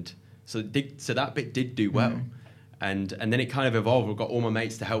 and so that bit did do well. And then it kind of evolved. I got all my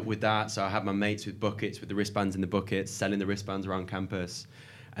mates to help with that. So I had my mates with buckets, with the wristbands in the buckets, selling the wristbands around campus.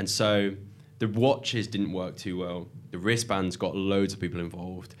 And so the watches didn't work too well. The wristbands got loads of people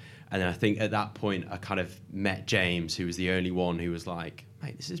involved. And then I think at that point, I kind of met James, who was the only one who was like,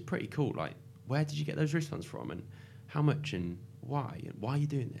 mate, this is pretty cool. Like, where did you get those wristbands from? And how much and why? And why are you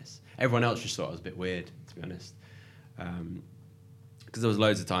doing this? Everyone else just thought it was a bit weird, to be honest. Because there was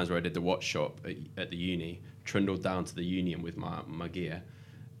loads of times where I did the watch shop at the uni, trundled down to the union with my gear,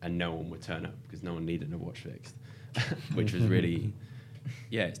 and no one would turn up because no one needed a watch fixed, which was really,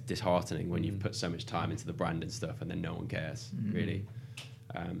 it's disheartening when you've put so much time into the brand and stuff and then no one cares, really.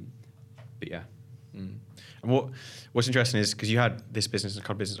 But yeah. And what's interesting is, because you had this business and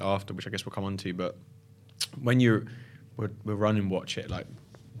card business after, which I guess we'll come on to, but when we're running Watch It, like,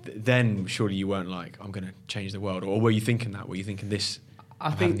 then surely you weren't like, I'm going to change the world, or were you thinking that? Were you thinking this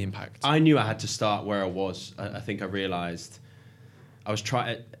having the impact? I knew I had to start where I was. I think I realised I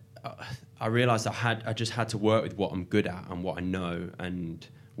realised I just had to work with what I'm good at and what I know and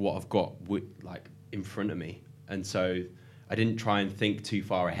what I've got like in front of me. And so I didn't try and think too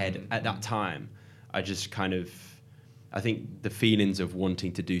far ahead at that time. I just I think the feelings of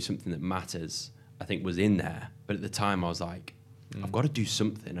wanting to do something that matters, I think, was in there. But at the time I was like, I've got to do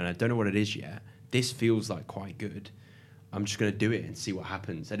something, and I don't know what it is yet. This feels like quite good. I'm just going to do it and see what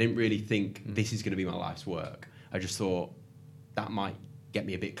happens. I didn't really think this is going to be my life's work. I just thought that might get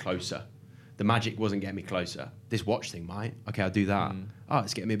me a bit closer. The magic wasn't getting me closer. This watch thing might. Okay, I'll do that. Oh,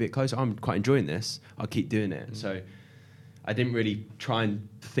 it's getting me a bit closer. I'm quite enjoying this. I'll keep doing it. So I didn't really try and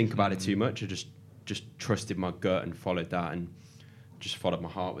think about it too much. I just trusted my gut and followed that, and just followed my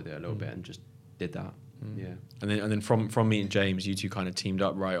heart with it a little bit, and just did that. Yeah. And then from me and James, you two kind of teamed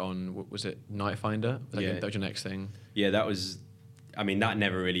up right on, what was it, Night Finder? Yeah. That was your next thing. Yeah, that was. I mean, that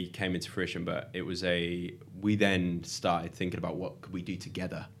never really came into fruition, but it was we then started thinking about what could we do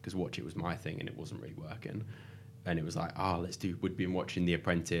together, because Watch It was my thing and it wasn't really working. And it was like, we'd been watching The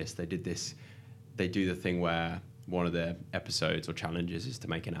Apprentice. They did this, they do the thing where one of the episodes or challenges is to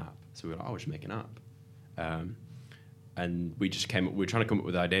make an app. So we were like, we'll just make an app. And we were trying to come up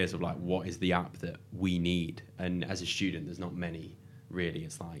with ideas of like, what is the app that we need? And as a student, there's not many really.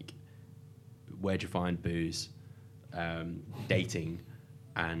 It's like, where'd you find booze? Dating,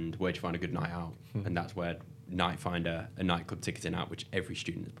 and where'd you find a good night out? And that's where Night Finder, a nightclub ticketing app, which every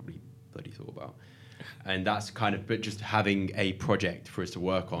student has probably bloody thought about. And that's but just having a project for us to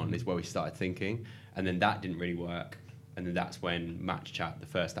work on is where we started thinking. And then that didn't really work. And then that's when Match Chat, the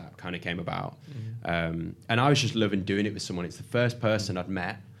first app, kind of came about. And I was just loving doing it with someone. It's the first person I'd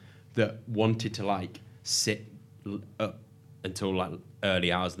met that wanted to like sit up until like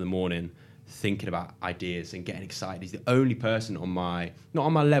early hours of the morning thinking about ideas and getting excited. He's the only person not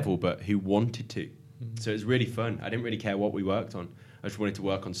on my level, but who wanted to. So it was really fun. I didn't really care what we worked on. I just wanted to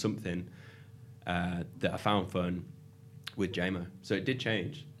work on something that I found fun with JMO. So it did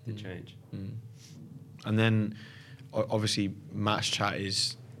change. And then obviously Match Chat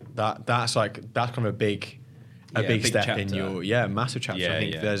is that's kind of a big step chapter. in your massive chapter. I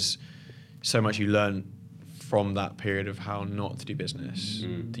think there's so much you learn from that period of how not to do business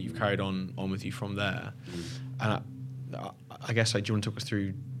that you've carried on with you from there. And I guess, like, do you want to talk us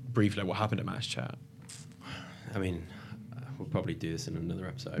through briefly like, what happened at Match Chat? I mean, we'll probably do this in another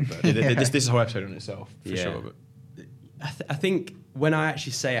episode. But this is a whole episode on itself, for sure. But I think when I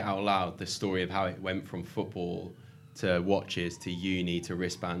actually say it out loud, the story of how it went from football to watches to uni to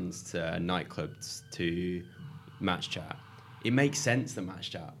wristbands to nightclubs to Match Chat, it makes sense that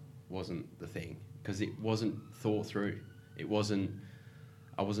Match Chat wasn't the thing, because it wasn't thought through. I wasn't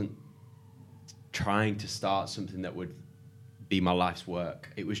trying to start something that would be my life's work.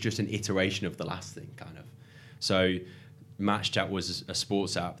 It was just an iteration of the last thing, kind of. So Match Chat was a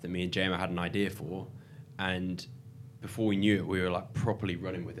sports app that me and JMO had an idea for, and before we knew it, we were like properly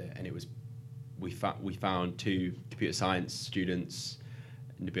running with it. And it was, we found two computer science students,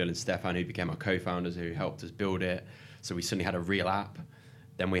 Nabil and Stefan, who became our co-founders, who helped us build it. So we suddenly had a real app.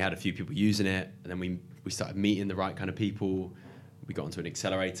 Then we had a few people using it, and then we started meeting the right kind of people. We got onto an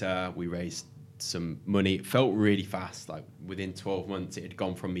accelerator. We raised some money. It felt really fast. Like within 12 months, it had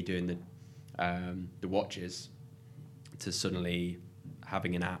gone from me doing the watches to suddenly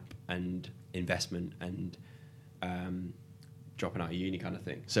having an app and investment and dropping out of uni kind of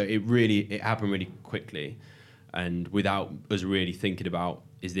thing. So it happened really quickly, and without us really thinking about,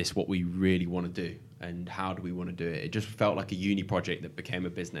 is this what we really want to do? And how do we want to do it? It just felt like a uni project that became a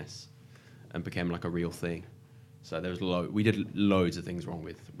business and became like a real thing. So there was we did loads of things wrong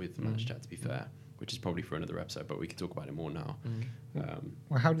with Match Chat, to be fair, which is probably for another episode, but we could talk about it more now.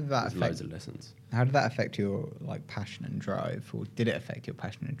 Well, how did that affect loads of lessons? How did that affect your like passion and drive, or did it affect your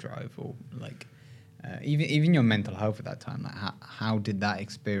passion and drive, or like even your mental health at that time? Like how did that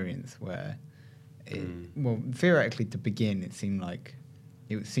experience where well, theoretically to begin, it seemed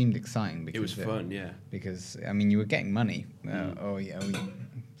exciting because it was fun, yeah. Because I mean, you were getting money.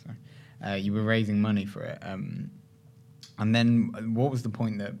 You were raising money for it. And then, what was the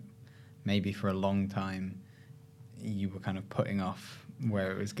point that maybe for a long time you were kind of putting off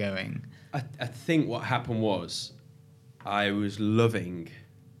where it was going? I think what happened was I was loving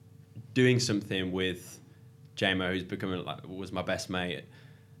doing something with JMO, who's becoming was my best mate,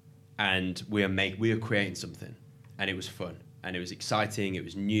 and we were creating something, and it was fun. And it was exciting, it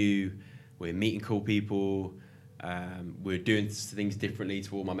was new, we were meeting cool people, we were doing things differently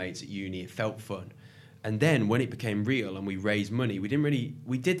to all my mates at uni, it felt fun. And then when it became real and we raised money,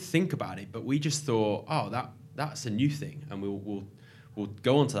 we did think about it, but we just thought, that's a new thing, and we'll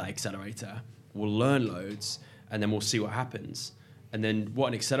go onto that accelerator, we'll learn loads, and then we'll see what happens. And then what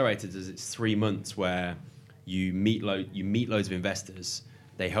an accelerator does, it's 3 months where you meet loads of investors.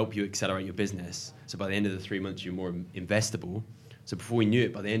 They help you accelerate your business. So by the end of the 3 months, you're more investable. So before we knew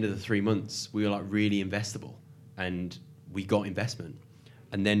it, by the end of the 3 months, we were like really investable, and we got investment.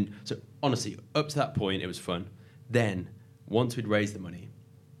 And then, so honestly, up to that point, it was fun. Then, once we'd raised the money,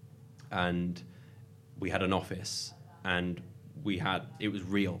 and we had an office, and it was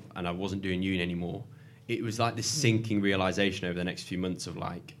real, and I wasn't doing uni anymore. It was like this sinking realization over the next few months of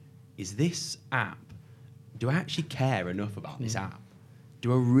like, is this app? Do I actually care enough about this app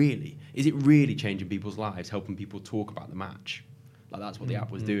is it really changing people's lives, helping people talk about the match? Like that's what the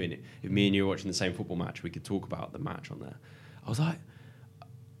app was doing. If me and you were watching the same football match, we could talk about the match on there. I was like,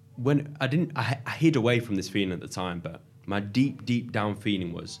 I hid away from this feeling at the time, but my deep down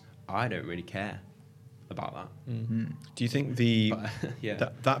feeling was, I don't really care about that. Mm-hmm. Do you think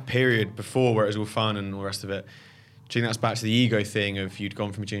that period before where it was all fun and all the rest of it, do you think that's back to the ego thing of you'd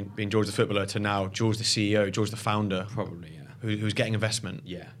gone from being George the footballer to now George the CEO, George the founder? Probably, yeah. Who's getting investment?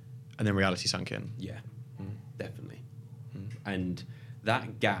 Yeah. And then reality sunk in? Yeah, definitely. And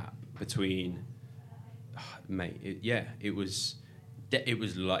that gap between, it was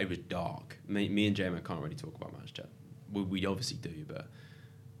dark. Me and Jamie can't really talk about Match Chat. We obviously do, but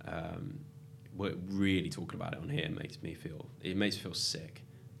we're really talking about it on here makes me feel sick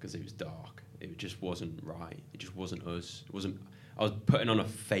because it was dark. It just wasn't right. It just wasn't us. I was putting on a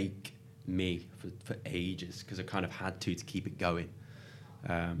fake me for ages because I kind of had to keep it going.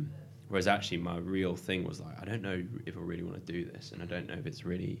 Whereas actually my real thing was like, I don't know if I really want to do this, and I don't know if it's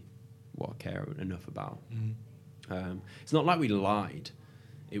really what I care enough about. It's not like we lied.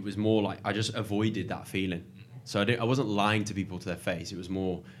 It was more like I just avoided that feeling. So I wasn't lying to people to their face. It was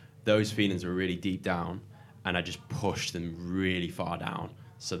more those feelings were really deep down, and I just pushed them really far down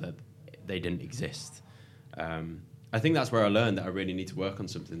so that they didn't exist. I think that's where I learned that I really need to work on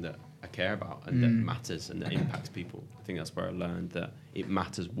something that I care about and that matters and that impacts people. I think that's where I learned that it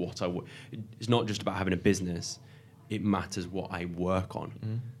matters what it's not just about having a business. It matters what I work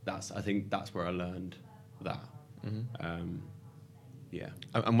on. I think that's where I learned that. Yeah.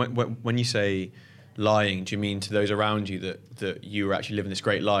 And when you say lying, do you mean to those around you that you were actually living this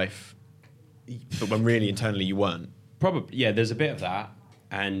great life, but when really internally you weren't? Probably, yeah. There's a bit of that,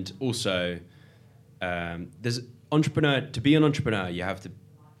 and also there's to be an entrepreneur, you have to,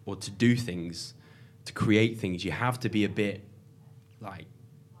 or to do things, to create things, you have to be a bit like,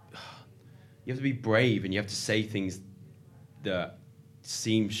 you have to be brave, and you have to say things that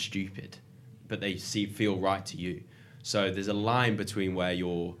seem stupid, but they feel right to you. So there's a line between where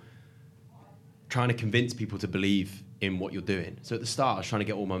you're trying to convince people to believe in what you're doing. So at the start, I was trying to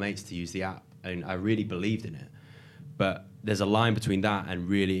get all my mates to use the app, and I really believed in it. But there's a line between that and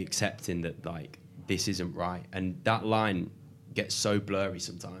really accepting that, like, this isn't right. And that line gets so blurry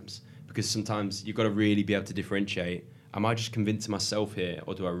sometimes, because sometimes you've got to really be able to differentiate. Am I just convincing myself here,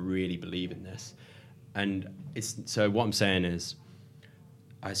 or do I really believe in this? And so what I'm saying is,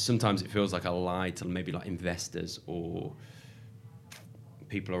 sometimes it feels like I lied to maybe like investors or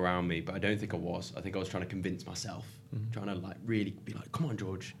people around me, but I don't think I was. I think I was trying to convince myself, trying to like really be like, come on,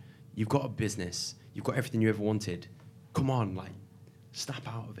 George, you've got a business, you've got everything you ever wanted. Come on, like, snap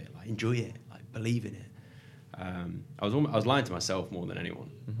out of it, like, enjoy it, like, believe in it. I was lying to myself more than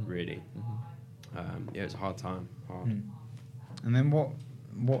anyone, really. Yeah, it's a hard time. And then what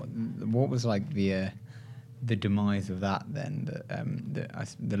was like the demise of that then?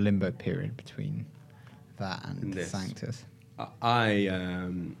 The limbo period between that and Sanctus.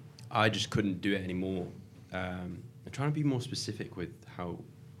 I just couldn't do it anymore. I'm trying to be more specific with how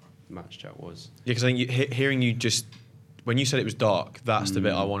Match Chat was. Yeah, because I think hearing you just, when you said it was dark, that's the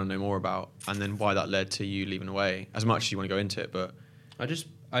bit I want to know more about, and then why that led to you leaving Away, as much as you want to go into it. But I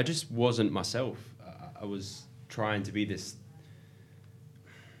just wasn't myself. I was trying to be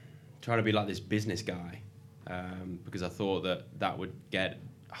like this business guy, because I thought that would get.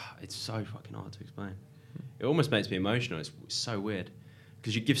 It's so fucking hard to explain. It almost makes me emotional. It's so weird,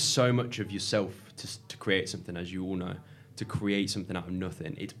 because you give so much of yourself to create something, as you all know. To create something out of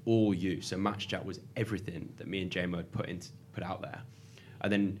nothing, it's all you. So Match Chat was everything that me and J-Mo had put out there.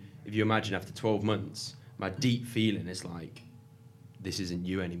 And then if you imagine after 12 months, my deep feeling is like, this isn't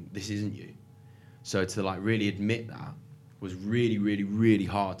you anymore. This isn't you. So to like really admit that was really, really, really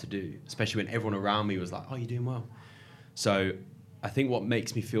hard to do, especially when everyone around me was like, oh, you're doing well. So I think what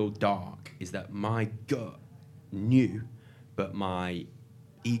makes me feel dark is that my gut knew, but my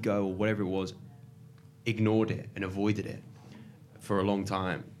ego or whatever it was ignored it and avoided it for a long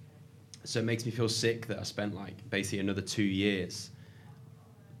time. So it makes me feel sick that I spent like basically another 2 years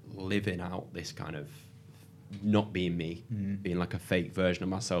living out this kind of not being me, being like a fake version of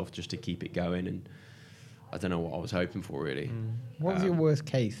myself just to keep it going. And I don't know what I was hoping for, really. What was your worst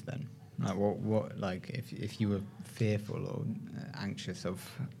case then? Like what like if you were fearful or anxious of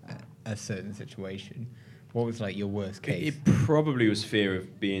a certain situation, what was like your worst case? It probably was fear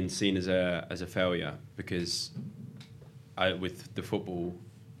of being seen as a failure, because with the football,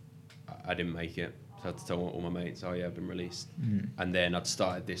 I didn't make it. So I had to tell all my mates, oh yeah, I've been released. And then I'd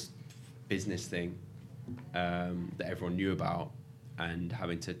started this business thing that everyone knew about, and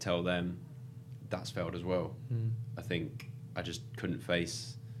having to tell them that's failed as well. I think I just couldn't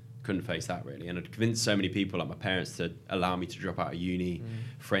face that really. And I'd convinced so many people, like my parents, to allow me to drop out of uni,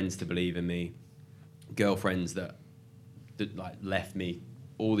 friends to believe in me, girlfriends that like left me,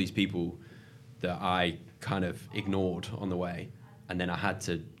 all these people that I kind of ignored on the way, and then I had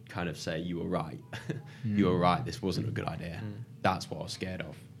to kind of say, you were right. You were right, this wasn't a good idea. That's what I was scared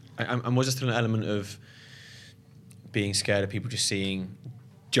of. And was there still an element of being scared of people just seeing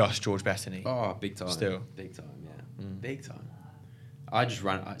just George Bettany? Oh, big time. Still? Big time, yeah. Big time. I just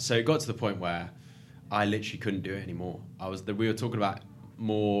ran. So it got to the point where I literally couldn't do it anymore. We were talking about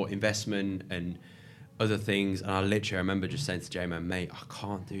more investment and other things, and I remember just saying to J-Man, mate, I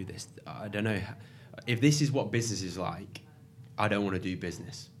can't do this. I don't know. If this is what business is like, I don't want to do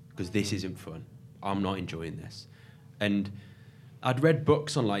business because this isn't fun. I'm not enjoying this. And I'd read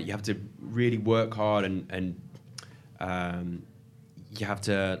books on like you have to really work hard and you have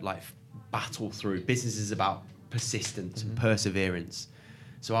to like battle through. Business is about persistence and perseverance.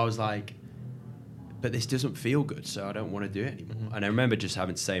 So I was like, but this doesn't feel good, so I don't want to do it anymore. And I remember just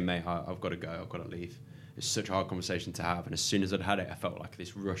having to say, mate, I've got to go, I've got to leave. It's such a hard conversation to have. And as soon as I'd had it, I felt like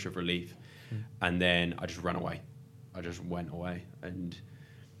this rush of relief. And then I just ran away. I just went away and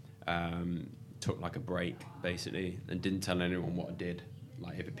took like a break, basically, and didn't tell anyone what I did.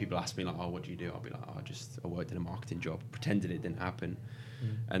 Like if people asked me like, oh, what do you do? I'll be like, oh, I worked in a marketing job, pretended it didn't happen.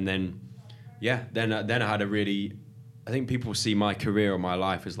 And then, then I had a really, I think people see my career or my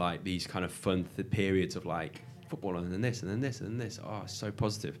life as like these kind of fun periods of like football and then this and then this and then this. Oh, it's so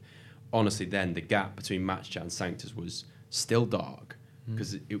positive. Honestly, then the gap between Match Chat and Sanctus was still dark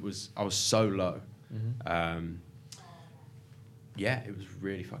because I was so low. It was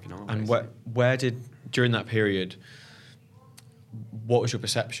really fucking hard. And where did, during that period, what was your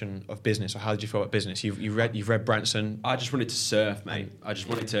perception of business, or how did you feel about business? You've read Branson. I just wanted to surf, mate. I just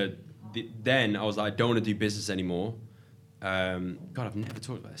wanted to. Then I was like, I don't want to do business anymore. God, I've never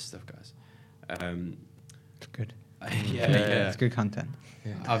talked about this stuff, guys. It's good. Yeah. It's good content.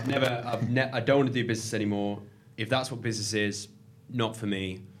 Yeah. I don't want to do business anymore. If that's what business is, not for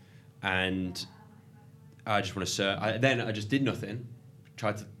me. And I just want to surf. Then I just did nothing.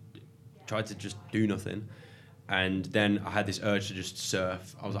 Tried to just do nothing. And then I had this urge to just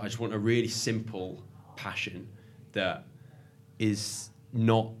surf. I was like, I just want a really simple passion that is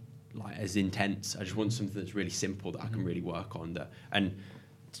not like as intense. I just want something that's really simple that I can really work on. And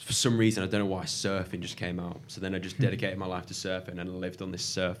for some reason, I don't know why, surfing just came out. So then I just dedicated my life to surfing, and I lived on this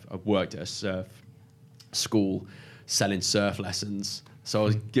surf. I worked at a surf school selling surf lessons. So I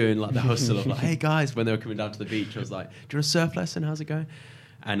was doing like the hustle of like, hey guys, when they were coming down to the beach, I was like, do you want a surf lesson? How's it going?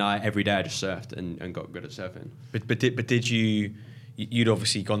 And every day I just surfed and got good at surfing. But did you'd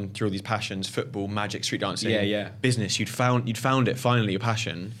obviously gone through all these passions: football, magic, street dancing, business. You'd found it finally, your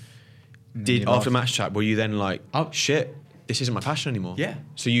passion. After Match Chat, were you then like, oh shit, this isn't my passion anymore? Yeah.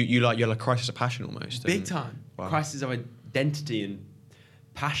 So you're like a crisis of passion almost. Big time. Wow. Crisis of identity and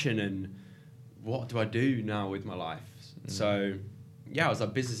passion, and what do I do now with my life? So I was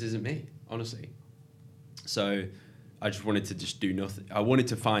like, business isn't me, honestly. So I just wanted to just do nothing. I wanted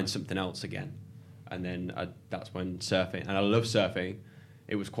to find something else again. And then that's when surfing, and I love surfing.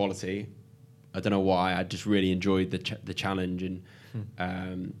 It was quality. I don't know why. I just really enjoyed the challenge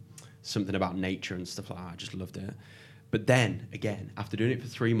and something about nature and stuff like that. I just loved it. But then, again, after doing it for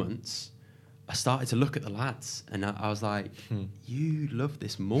 3 months, I started to look at the lads, and I was like, you love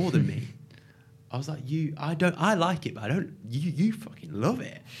this more than me. I was like, I like it, but I don't, you fucking love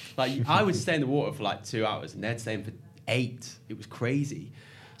it. Like, I would stay in the water for like 2 hours, and they'd stay in for 8. It was crazy.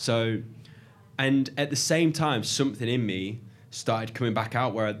 So, and at the same time, something in me started coming back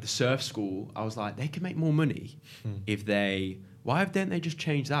out, where at the surf school, I was like, they could make more money if why didn't they just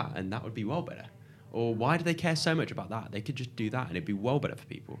change that, and that would be well better? Or why do they care so much about that? They could just do that, and it'd be well better for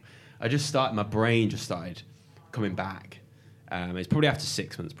people. My brain just started coming back. It's probably after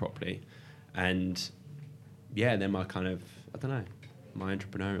 6 months properly. And then my kind of, I don't know, my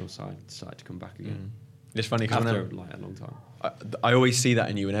entrepreneurial side decided to come back again. It's funny because after like a long time. I always see that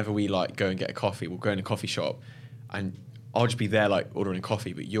in you. Whenever we like go and get a coffee, we'll go in a coffee shop, and I'll just be there like ordering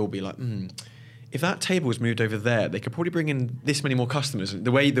coffee, but you'll be like, if that table was moved over there, they could probably bring in this many more customers.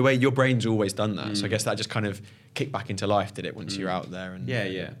 The way your brain's always done that. So I guess that just kind of kicked back into life, did it? Once you're out there, and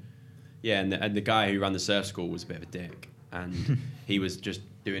and the guy who ran the surf school was a bit of a dick, and he was just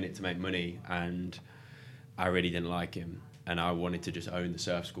doing it to make money, and I really didn't like him, and I wanted to just own the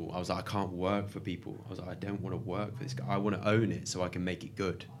surf school. I was like, I can't work for people. I was like, I don't want to work for this guy. I want to own it so I can make it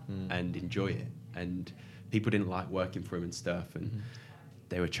good and enjoy it. And people didn't like working for him and stuff, and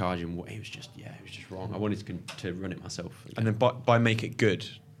they were charging it was just wrong. I wanted to run it myself. And then by make it good,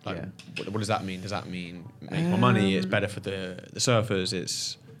 Like, Yeah. what does that mean? Does that mean make more money? It's better for the surfers.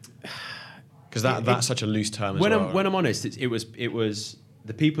 It's because that's such a loose term. As well, When I'm honest, it was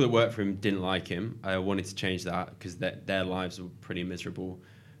the people that worked for him didn't like him. I wanted to change that because their lives were pretty miserable.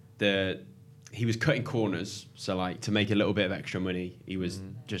 He was cutting corners, so like to make a little bit of extra money, he was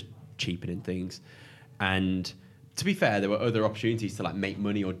just cheapening things. And to be fair, there were other opportunities to like make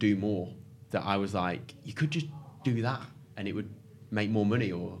money or do more that I was like, you could just do that and it would make more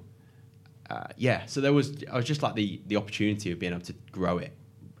money or so I was just like the opportunity of being able to grow it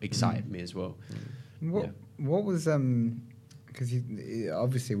excited me as well. What was because it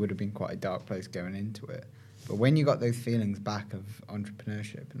obviously would have been quite a dark place going into it, but when you got those feelings back of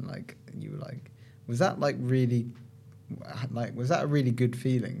entrepreneurship and like you were like, was that like really like was that a really good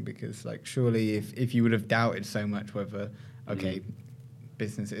feeling? Because like surely if you would have doubted so much whether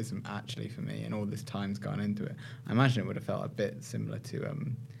business isn't actually for me and all this time's gone into it, I imagine it would have felt a bit similar to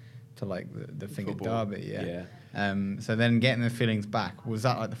like the thing Football. at Derby. So then getting the feelings back, was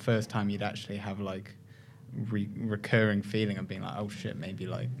that like the first time you'd actually have like recurring feeling of being like, oh shit, maybe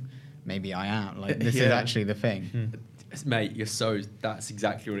I am like this is actually the thing. Mate, that's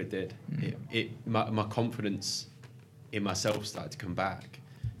exactly what it did. My confidence in myself started to come back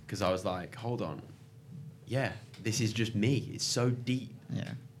because I was like, hold on, this is just me. It's so deep.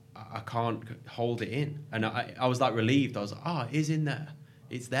 I can't hold it in. And I was like relieved. I was like, it is in there.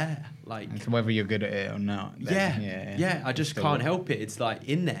 It's there. Like, and so whether you're good at it or not. I just can't help it. It's like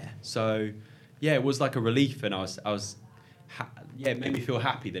in there. So it was like a relief, and I was it made me feel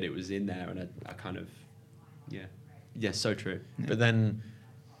happy that it was in there, and I kind of so true. But then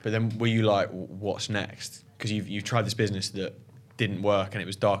were you like, what's next? Because you tried this business that didn't work and it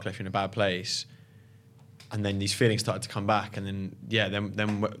was dark, left you in a bad place. And then these feelings started to come back, and then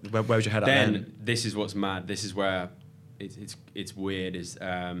where was your head at then? This is what's mad. This is where it's weird. Is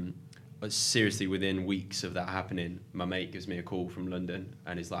seriously within weeks of that happening, my mate gives me a call from London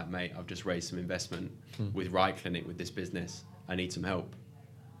and he's like, mate, I've just raised some investment with Right Clinic with this business. I need some help,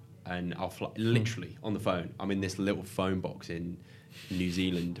 and I'll fly literally on the phone. I'm in this little phone box in New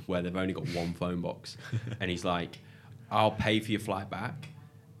Zealand where they've only got one phone box, and he's like, I'll pay for your flight back.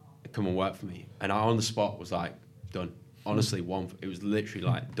 Come and work for me. And I on the spot was like, done. Honestly, it was literally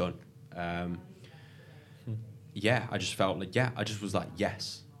like done. I just felt like, I just was like,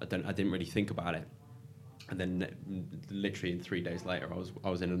 yes. I didn't really think about it. And then literally 3 days later, I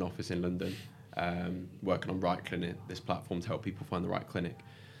was in an office in London, working on Right Clinic, this platform to help people find the right clinic.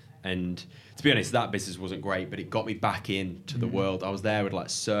 And to be honest, that business wasn't great, but it got me back into the world. I was there with like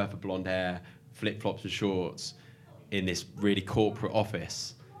surfer blonde hair, flip-flops and shorts in this really corporate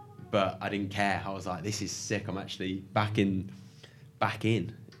office. But I didn't care. I was like, this is sick. I'm actually back in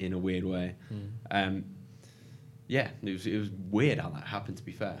a weird way. It was weird how that happened, to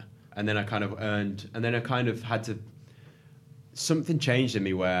be fair. And then I kind of had to, something changed in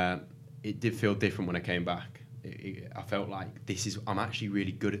me where it did feel different when I came back. I felt like I'm actually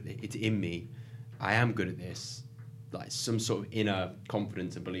really good at it. It's in me. I am good at this. Like some sort of inner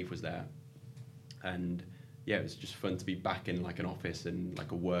confidence and belief was there. And it was just fun to be back in like an office and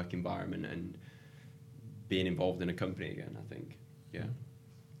like a work environment and being involved in a company again, I think. Yeah.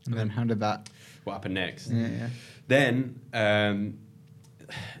 And then how did that... What happened next? Yeah. Then,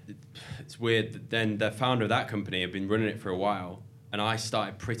 it's weird that then the founder of that company had been running it for a while, and I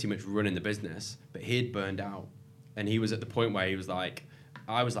started pretty much running the business, but he had burned out. And he was at the point where he was like,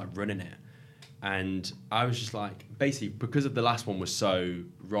 I was like running it. And I was just like, basically, because of the last one was so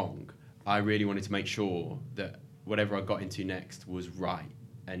wrong, I really wanted to make sure that whatever I got into next was right.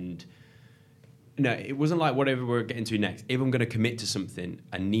 And no, it wasn't like whatever we're getting to next. If I'm going to commit to something,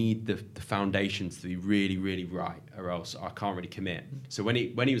 I need the foundations to be really, really right, or else I can't really commit. So when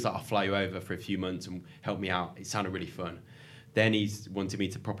he was like, I'll fly you over for a few months and help me out, it sounded really fun. Then he wanted me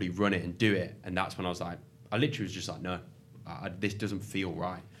to properly run it and do it. And that's when I was like, I literally was just like, no, this doesn't feel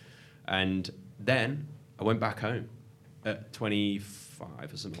right. And then I went back home at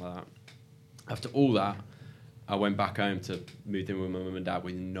 25 or something like that. After all that, I went back home to move in with my mum and dad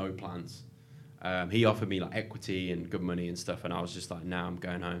with no plans. He offered me like equity and good money and stuff, and I was just like, nah, I'm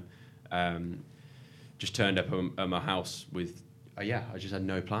going home. Just turned up at my house with, I just had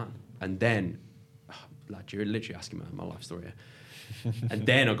no plan. And then, like, you're literally asking my life story here. And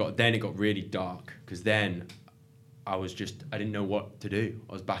then it got really dark, because then I didn't know what to do.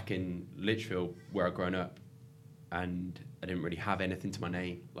 I was back in Lichfield where I'd grown up, and I didn't really have anything to my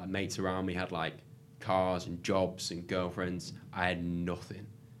name. Like, mates around me had like cars and jobs and girlfriends. I had nothing.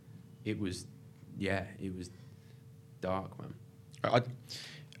 It was dark, man.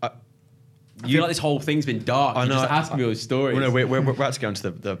 I feel like this whole thing's been dark. I You know. just ask me all these stories. Well, no, we're about to go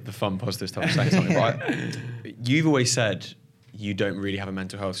into the fun, positive stuff. Saying something, right? You've always said you don't really have a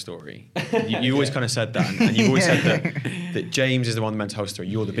mental health story. You always kind of said that, and you've always said that James is the one with the mental health story.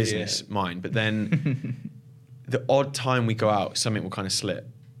 You're the business mind. But then the odd time we go out, something will kind of slip,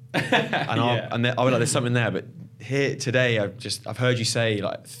 and I'll be like, "There's something there." But here today, I've heard you say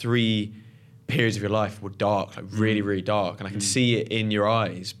like 3 periods of your life were dark, like really, really dark, and I can see it in your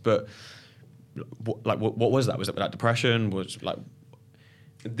eyes. But what was that? Was it like depression? Was like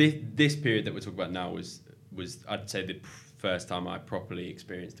this period that we're talking about now was I'd say the first time I properly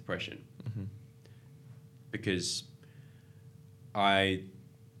experienced depression, because I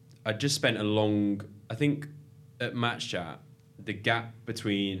just spent I think at Match Chat, the gap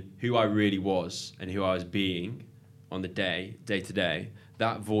between who I really was and who I was being on the day to day,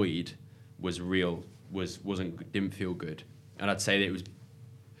 that void was real, didn't feel good. And I'd say that it was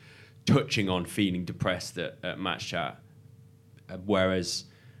touching on feeling depressed at Match Chat, and I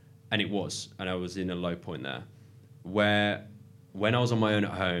was in a low point there, where when I was on my own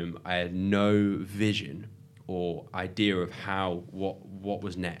at home, I had no vision or idea of what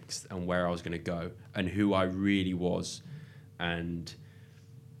was next and where I was going to go and who I really was. And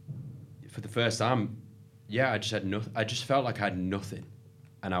for the first time, I just had nothing. I just felt like I had nothing,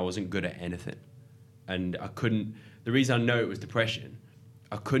 and I wasn't good at anything. And I couldn't. The reason I know it was depression,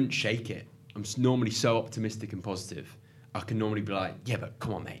 I couldn't shake it. I'm normally so optimistic and positive. I can normally be like, yeah, but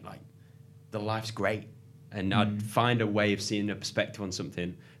come on, mate, like, the life's great. And I'd find a way of seeing a perspective on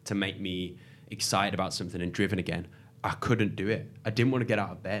something to make me excited about something and driven again. I couldn't do it. I didn't want to get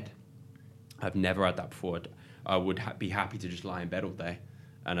out of bed. I've never had that before. I would be happy to just lie in bed all day.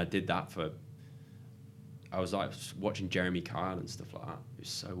 And I did that I was like watching Jeremy Kyle and stuff like that. It was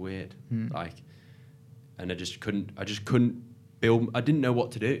so weird. Like, and I just couldn't build. I didn't know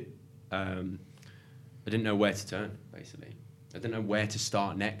what to do. I didn't know where to turn, basically. I didn't know where to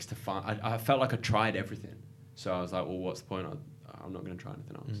start next to find. I felt like I tried everything. So I was like, well, what's the point? I'm not going to try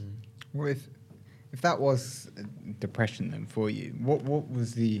anything else. Well, if that was depression then for you, what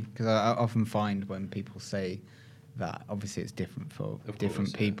was the? Because I often find when people say that, obviously it's different for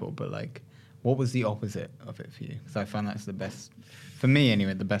different people, but like, what was the opposite of it for you? Because I find that's the best, for me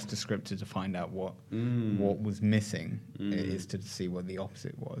anyway, the best descriptor to find out what was missing is to see what the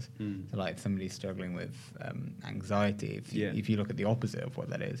opposite was. So like somebody struggling with anxiety, if you look at the opposite of what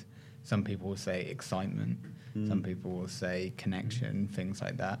that is, some people will say excitement, some people will say connection, things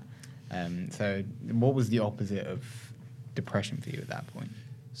like that. So what was the opposite of depression for you at that point?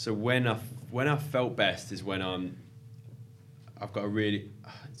 So when I felt best is when I've got a really,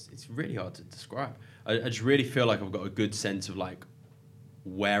 it's really hard to describe. I just really feel like I've got a good sense of like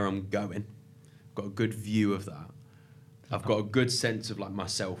where I'm going. I've got a good view of that. I've got a good sense of like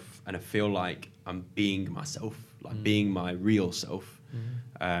myself, and I feel like I'm being myself, like being my real self.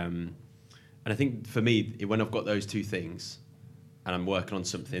 And I think for me, when I've got those two things, and I'm working on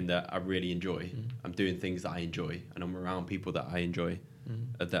something that I really enjoy, I'm doing things that I enjoy, and I'm around people that I enjoy,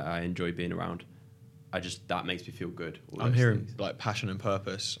 being around. That makes me feel good. I'm hearing like passion and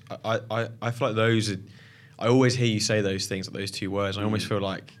purpose. I feel like those are, I always hear you say those things, like those two words. I almost feel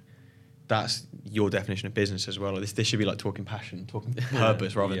like that's your definition of business as well. Like this should be like talking passion, talking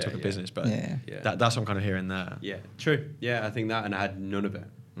purpose rather than talking business. But that's what I'm kind of hearing there. Yeah, true. Yeah, I think that, and I had none of it.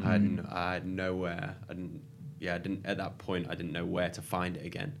 I had nowhere. I didn't at that point. I didn't know where to find it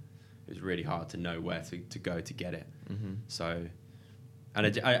again. It was really hard to know where to go to get it. So.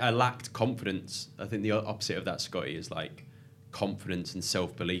 And I lacked confidence. I think the opposite of that, Scotty, is like confidence and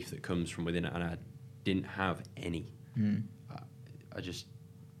self-belief that comes from within it, and I didn't have any. I just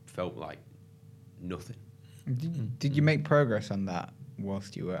felt like nothing. Did you make progress on that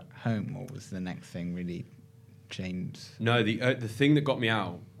whilst you were at home, or was the next thing really James? No, the thing that got me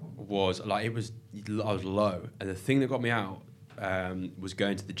out was like I was low, and the thing that got me out was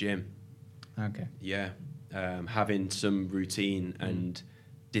going to the gym. Okay. Yeah. Having some routine and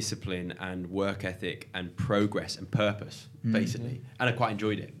discipline and work ethic and progress and purpose, basically. And I quite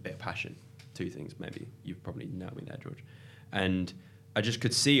enjoyed it, a bit of passion. Two things, maybe. You've probably nailed me there, George. And I just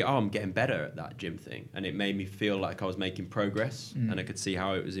could see, I'm getting better at that gym thing. And it made me feel like I was making progress, and I could see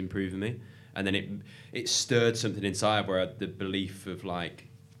how it was improving me. And then it stirred something inside where the belief of like,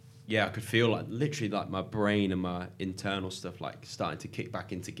 I could feel like literally like my brain and my internal stuff like starting to kick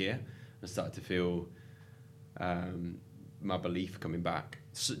back into gear. I started to feel my belief coming back.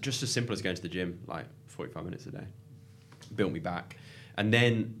 So just as simple as going to the gym, like 45 minutes a day, built me back. And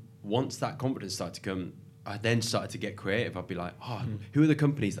then once that confidence started to come, I then started to get creative. I'd be like, who are the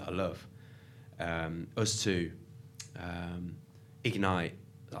companies that I love? Us Two, Ignite,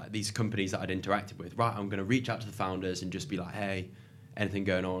 like these companies that I'd interacted with. Right, I'm going to reach out to the founders and just be like, hey, anything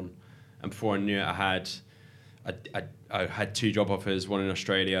going on? And before I knew it, I had 2 job offers, one in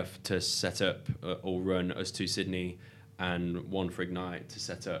Australia to set up or run Us to Sydney, and one for Ignite to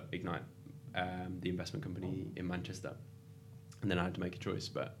set up Ignite, the investment company in Manchester. And then I had to make a choice,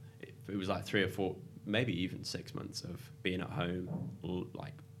 but it was like 3 or 4, maybe even 6 months of being at home,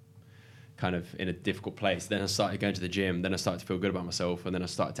 like kind of in a difficult place. Then I started going to the gym. Then I started to feel good about myself, and then I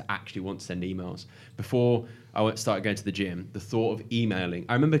started to actually want to send emails. Before I started going to the gym, the thought of emailing,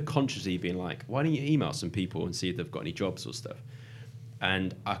 I remember consciously being like, why don't you email some people and see if they've got any jobs or stuff?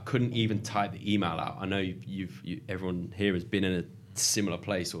 And I couldn't even type the email out. I know everyone here has been in a similar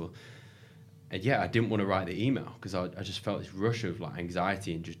place, and yeah, I didn't want to write the email because I just felt this rush of like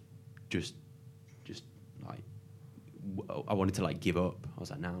anxiety and just like I wanted to like give up. I was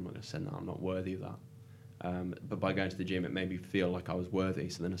like, no, I'm not going to send that. I'm not worthy of that. But by going to the gym, it made me feel like I was worthy.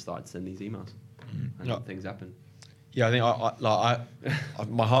 So then I started to send these emails, and things happen. Yeah, I think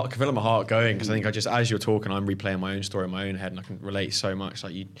my heart, I can feel my heart going because I think as you're talking, I'm replaying my own story in my own head, and I can relate so much.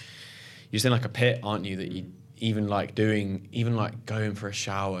 Like you're just in like a pit, aren't you? That you even going for a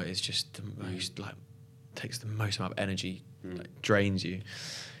shower is just the most like takes the most amount of energy, like, drains you.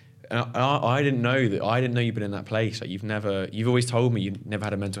 And I didn't know that. I didn't know you've been in that place. Like you've always told me you never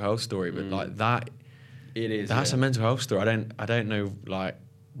had a mental health story, but like that, that's a mental health story. I don't know. Like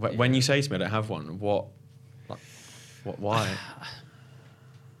when you say to me, I don't have one. Why?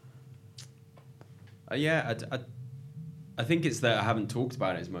 I think it's that I haven't talked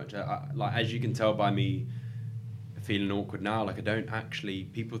about it as much. Like as you can tell by me feeling awkward now, like I don't actually.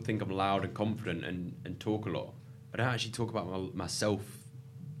 People think I'm loud and confident and talk a lot. I don't actually talk about myself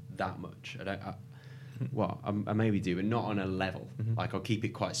that much. I maybe do, but not on a level. Mm-hmm. Like I'll keep it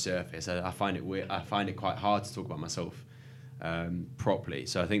quite surface. I find it weird. I find it quite hard to talk about myself properly.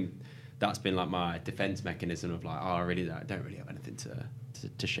 So I think that's been like my defense mechanism of like, I don't really have anything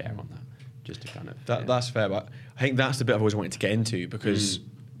to share on that. Just to kind of that's fair, but I think that's the bit I've always wanted to get into because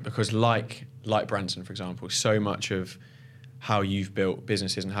like Branson, for example, so much of how you've built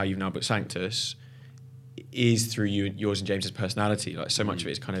businesses and how you've now built Sanctus is through yours and James's personality. Like so much of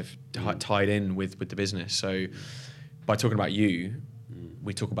it is kind of tied in with the business. So by talking about you,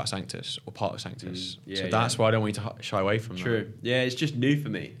 we talk about Sanctus or part of Sanctus. So that's why I don't want you to shy away from that. True. Yeah, it's just new for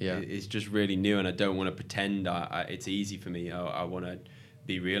me. Yeah. It's just really new, and I don't want to pretend it's easy for me. I want to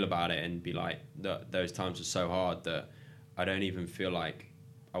be real about it and be like, those times are so hard that I don't even feel like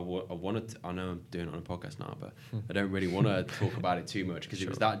I wanted to. I know I'm doing it on a podcast now, but I don't really want to talk about it too much because it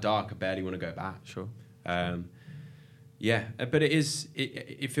was that dark. I barely want to go back. Sure. Yeah, but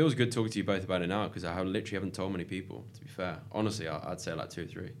it feels good talking to you both about it now because I literally haven't told many people, to be fair. Honestly, I'd say like 2 or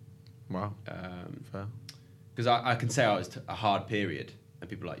 3. Wow. Fair. Because I can say it was a hard period, and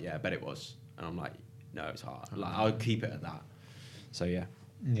people are like, yeah, I bet it was. And I'm like, no, it's hard. Like, I'll keep it at that. So, yeah.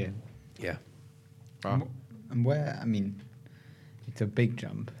 Yeah. Yeah. Wow. And where, I mean, it's a big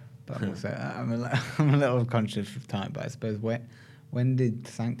jump, but also I'm a little conscious of time, but I suppose when did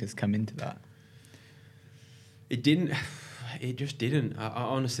Sanctus come into that? It just didn't. I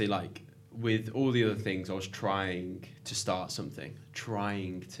honestly, like, with all the other things, I was trying to start something,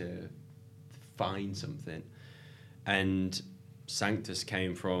 trying to find something. And Sanctus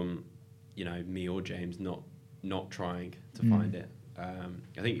came from, me or James not trying to find it.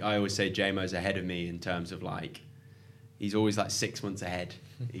 I think I always say JMO's ahead of me in terms of, like, he's always, like, 6 months ahead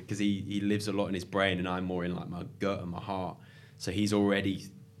because he lives a lot in his brain and I'm more in, like, my gut and my heart. So he's already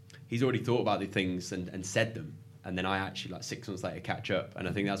thought about the things and said them. And then I actually, like, 6 months later, catch up. And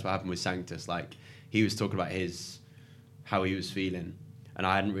I think that's what happened with Sanctus. Like, he was talking about how he was feeling. And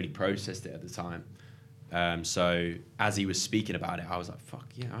I hadn't really processed it at the time. So as he was speaking about it, I was like, fuck,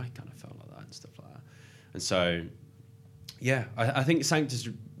 yeah, I kind of felt like that and stuff like that. And so, yeah, I think Sanctus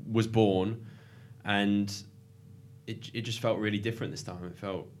was born and it just felt really different this time.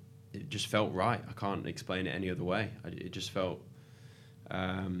 It just felt right. I can't explain it any other way. It just felt,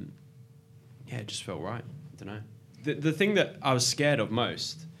 it just felt right. I don't know. The thing that I was scared of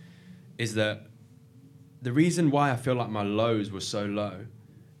most is that the reason why I feel like my lows were so low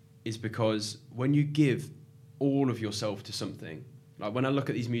is because when you give all of yourself to something, like when I look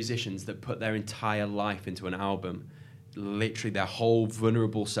at these musicians that put their entire life into an album, literally their whole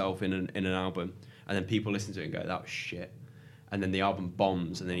vulnerable self in an album, and then people listen to it and go, that was shit. And then the album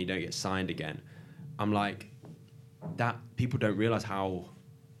bombs and then you don't get signed again. I'm like, that people don't realize how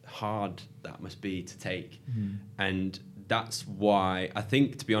hard that must be to take. And that's why I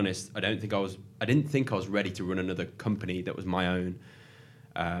think, to be honest, I didn't think I was ready to run another company that was my own,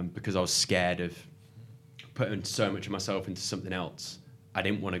 because I was scared of putting so much of myself into something else I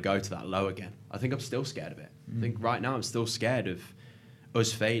didn't want to go to that low again. I think I'm still scared of it. I think right now I'm still scared of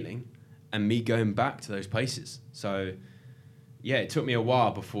us failing and me going back to those places. So yeah, it took me a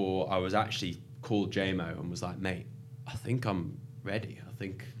while before I was actually called JMO and was like, mate, I think I'm ready. I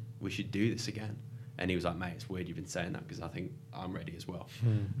think we should do this again. And he was like, mate, it's weird you've been saying that because I think I'm ready as well.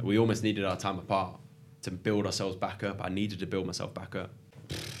 And we almost needed our time apart to build ourselves back up. I needed to build myself back up.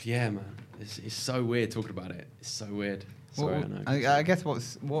 Yeah, man. It's so weird talking about it. It's so weird. Sorry, Well, I guess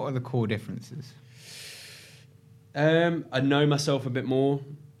what are the core differences? I know myself a bit more.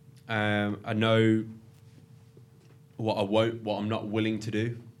 I know what I won't, what I'm not willing to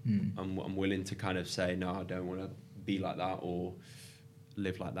do. I'm willing to kind of say, no, I don't want to be like that or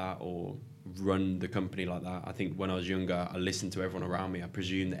live like that or run the company like that. I think when I was younger, I listened to everyone around me. I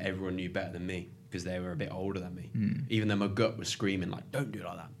presumed that everyone knew better than me because they were a bit older than me. Even though my gut was screaming like, don't do it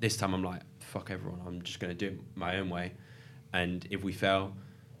like that. This time I'm like, fuck everyone. I'm just going to do it my own way. And if we fail,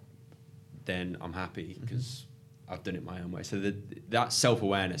 then I'm happy because I've done it my own way. So that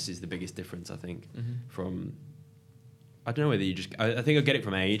self-awareness is the biggest difference, I think, from... I don't know whether you just... I think I get it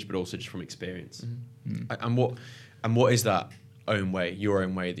from age, but also just from experience. And what is that own way, your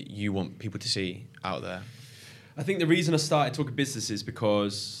own way, that you want people to see out there? I think the reason I started talking business is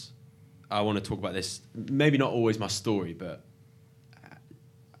because I want to talk about this. Maybe not always my story, but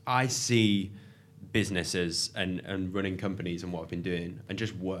I see businesses and running companies and what I've been doing and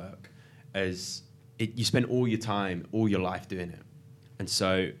just work as you spend all your time, all your life doing it. And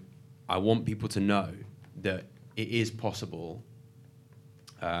so I want people to know that it is possible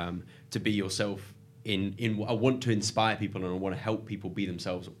to be yourself in I want to inspire people and I want to help people be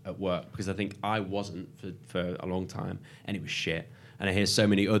themselves at work because I think I wasn't for a long time and it was shit. And I hear so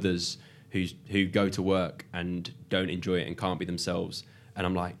many others who go to work and don't enjoy it and can't be themselves. And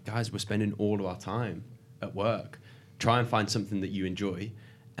I'm like, guys, we're spending all of our time at work. Try and find something that you enjoy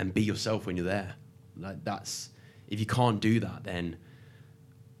and be yourself when you're there. Like if you can't do that, then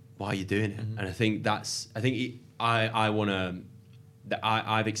why are you doing it? And I think I want to,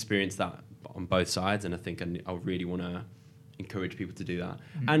 I've experienced that on both sides. And I think I really want to encourage people to do that.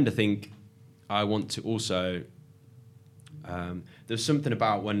 And I think I want to also, there's something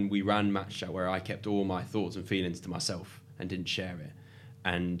about when we ran Match Chat where I kept all my thoughts and feelings to myself and didn't share it.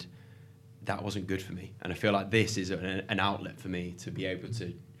 And that wasn't good for me. And I feel like this is an outlet for me to be able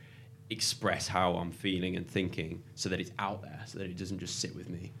to express how I'm feeling and thinking so that it's out there, so that it doesn't just sit with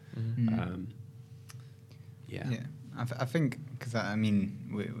me. Yeah. I think, because I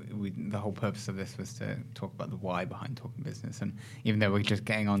mean, we the whole purpose of this was to talk about the why behind Talking Business. And even though we're just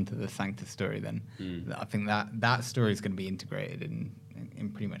getting on to the Sanctus story, then I think that story is going to be integrated in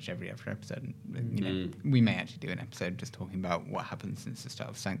pretty much every other episode. You know, we may actually do an episode just talking about what happened since the start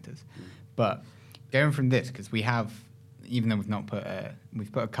of Sanctus. But going from this, because we have, even though we've not put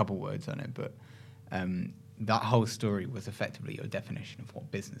we've put a couple words on it, but that whole story was effectively your definition of what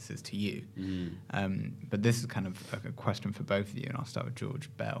business is to you. But this is kind of a question for both of you, and I'll start with George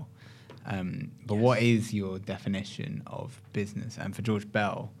Bell. But what is your definition of business? And for George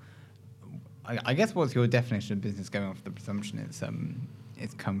Bell, I guess what's your definition of business, going off the presumption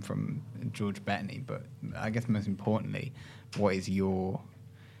it's come from George Bettany, but I guess most importantly, what is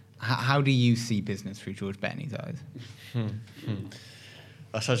how do you see business through George Bettany's eyes?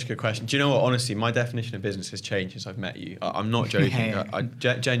 That's such a good question. Do you know what? Honestly, my definition of business has changed since I've met you. I'm not joking.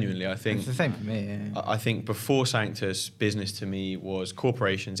 Genuinely, I think... It's the same for me, yeah. I think before Sanctus, business to me was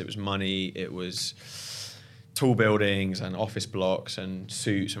corporations, it was money, it was tall buildings and office blocks and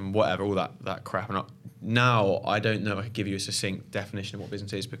suits and whatever, all that crap. And now I don't know if I could give you a succinct definition of what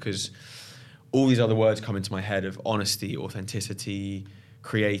business is because all these other words come into my head of honesty, authenticity,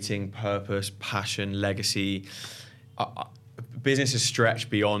 creating, purpose, passion, legacy. Business is stretched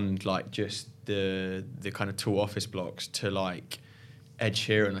beyond like just the kind of tall office blocks to like Ed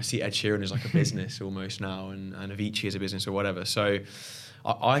Sheeran. I see Ed Sheeran as like a business almost now, and Avicii as a business or whatever. So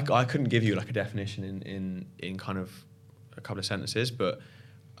I couldn't give you like a definition in kind of a couple of sentences, but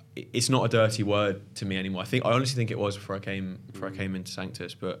it's not a dirty word to me anymore. I honestly think it was before I came into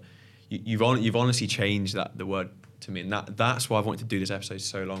Sanctus, but you've honestly changed the word to me, and that's why I've wanted to do this episode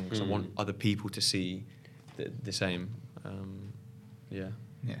so long, because I want other people to see the same. Yeah.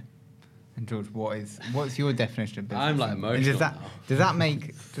 And George, what's your definition of business? I'm like emotional now. Does that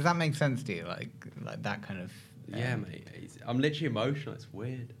make sense to you? Like that kind of. Yeah, mate. I'm literally emotional. It's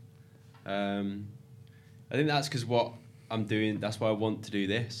weird. I think that's because what I'm doing. That's why I want to do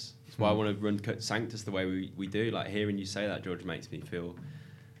this. That's why I want to run Sanctus the way we do. Like hearing you say that, George, makes me feel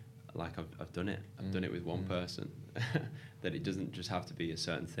like I've done it. I've done it with one person. That it doesn't just have to be a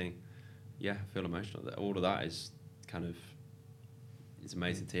certain thing. Yeah, I feel emotional. All of that is kind of, it's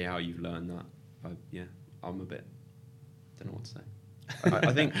amazing to hear how you've learned that. I'm a bit, don't know what to say.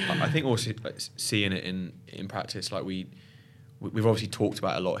 I think also like, seeing it in practice, like we've obviously talked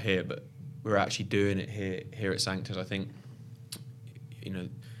about it a lot here, but we're actually doing it here at Sanctus. I think,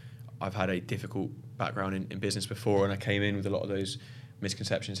 I've had a difficult background in business before, and I came in with a lot of those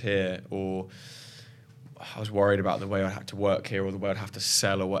misconceptions here, or I was worried about the way I'd have to work here or the way I'd have to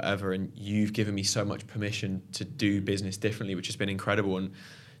sell or whatever, and you've given me so much permission to do business differently, which has been incredible. And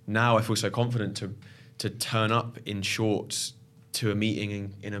now I feel so confident to turn up in shorts to a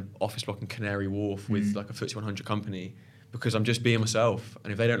meeting in an office block in Canary Wharf with like a FTSE 100 company, because I'm just being myself.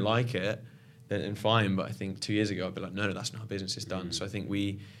 And if they don't like it, then fine. But I think 2 years ago I'd be like, no, that's not how business is done. So I think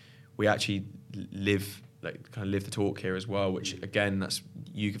we actually live the talk here as well, which again, that's,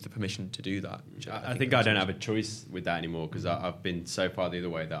 you give the permission to do that. I think I don't have a choice with that anymore, because I've been so far the other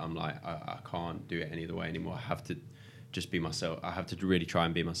way that I'm like, I can't do it any other way anymore. I have to just be myself. I have to really try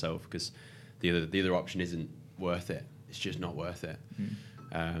and be myself, because the other option isn't worth it. It's just not worth it.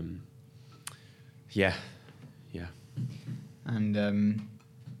 Yeah. And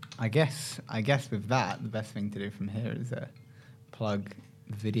I guess with that, the best thing to do from here is plug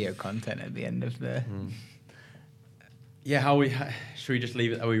video content at the end of the. Yeah, should we just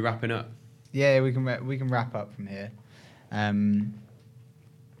leave it? Are we wrapping up? Yeah, we can wrap up from here.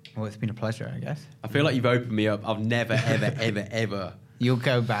 Well, it's been a pleasure, I guess. I feel like you've opened me up. I've never, ever. You'll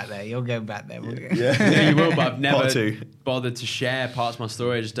go back there. Yeah, you will, but I've never bothered to share parts of my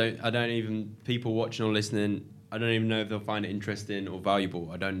story. I don't even, people watching or listening, I don't even know if they'll find it interesting or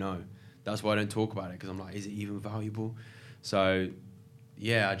valuable. I don't know. That's why I don't talk about it, because I'm like, is it even valuable? So,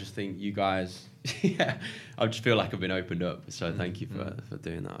 yeah, I just think you guys, I just feel like I've been opened up. So thank you for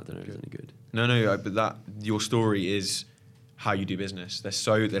doing that. I don't know if it's any good. No, but your story is how you do business. They're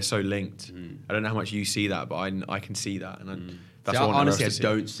so linked. I don't know how much you see that, but I can see that, and that's what honestly I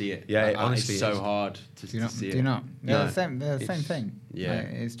don't see it. Yeah, honestly, it's so hard to see it. Do you not? No. They're the same thing. Yeah,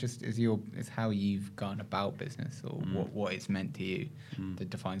 it's how you've gone about business, or what it's meant to you that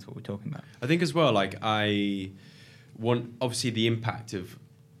defines what we're talking about. I think as well, like I want obviously the impact of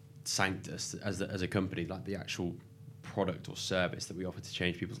Sanctus as a company, like the actual product or service that we offer to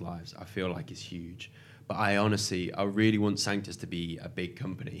change people's lives, I feel like is huge. But I really want Sanctus to be a big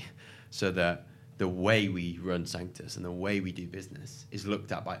company, so that the way we run Sanctus and the way we do business is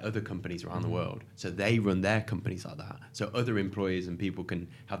looked at by other companies around the world. So they run their companies like that. So other employees and people can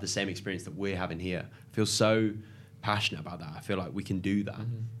have the same experience that we're having here. I feel so passionate about that. I feel like we can do that.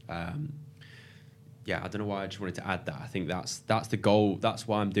 I don't know why I just wanted to add that. I think that's the goal. That's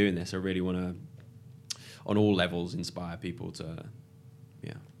why I'm doing this. I really want to, on all levels, inspire people to,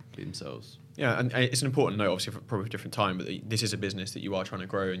 be themselves. Yeah, and it's an important note, obviously, for probably a different time, but this is a business that you are trying to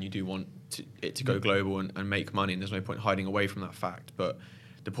grow, and you do want it to go global and make money, and there's no point hiding away from that fact. But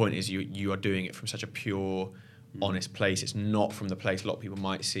the point is you are doing it from such a pure, honest place. It's not from the place a lot of people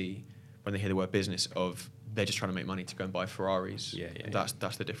might see when they hear the word business of they're just trying to make money to go and buy Ferraris.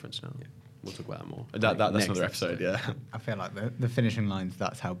 That's the difference now. Yeah. We'll talk about that more. That's another episode, yeah. I feel like the finishing lines,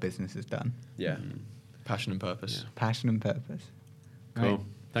 that's how business is done. Yeah. Passion and purpose. Yeah. Passion and purpose. Cool. Right.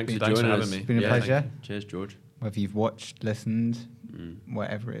 Thanks for having us. me. It's been a pleasure. Cheers, George. Whether you've watched, listened,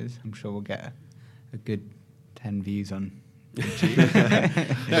 whatever it is, I'm sure we'll get a good 10 views on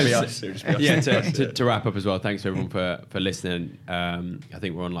YouTube. To wrap up as well, thanks everyone for listening. I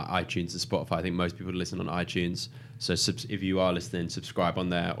think we're on like iTunes and Spotify. I think most people listen on iTunes. So if you are listening, subscribe on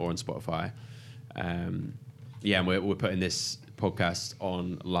there or on Spotify. And we're putting this podcast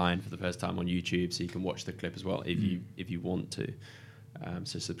online for the first time on YouTube, so you can watch the clip as well if you want to.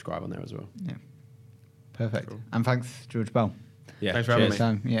 So subscribe on there as well. Yeah, perfect. Cool. And thanks, George Bell. Yeah, thanks for having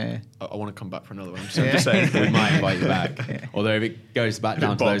me. Yeah. I want to come back for another one. So I'm just saying we might invite you back. Yeah. Although if it goes back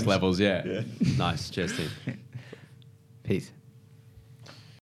down to those levels, yeah. Nice. Cheers, team. Peace.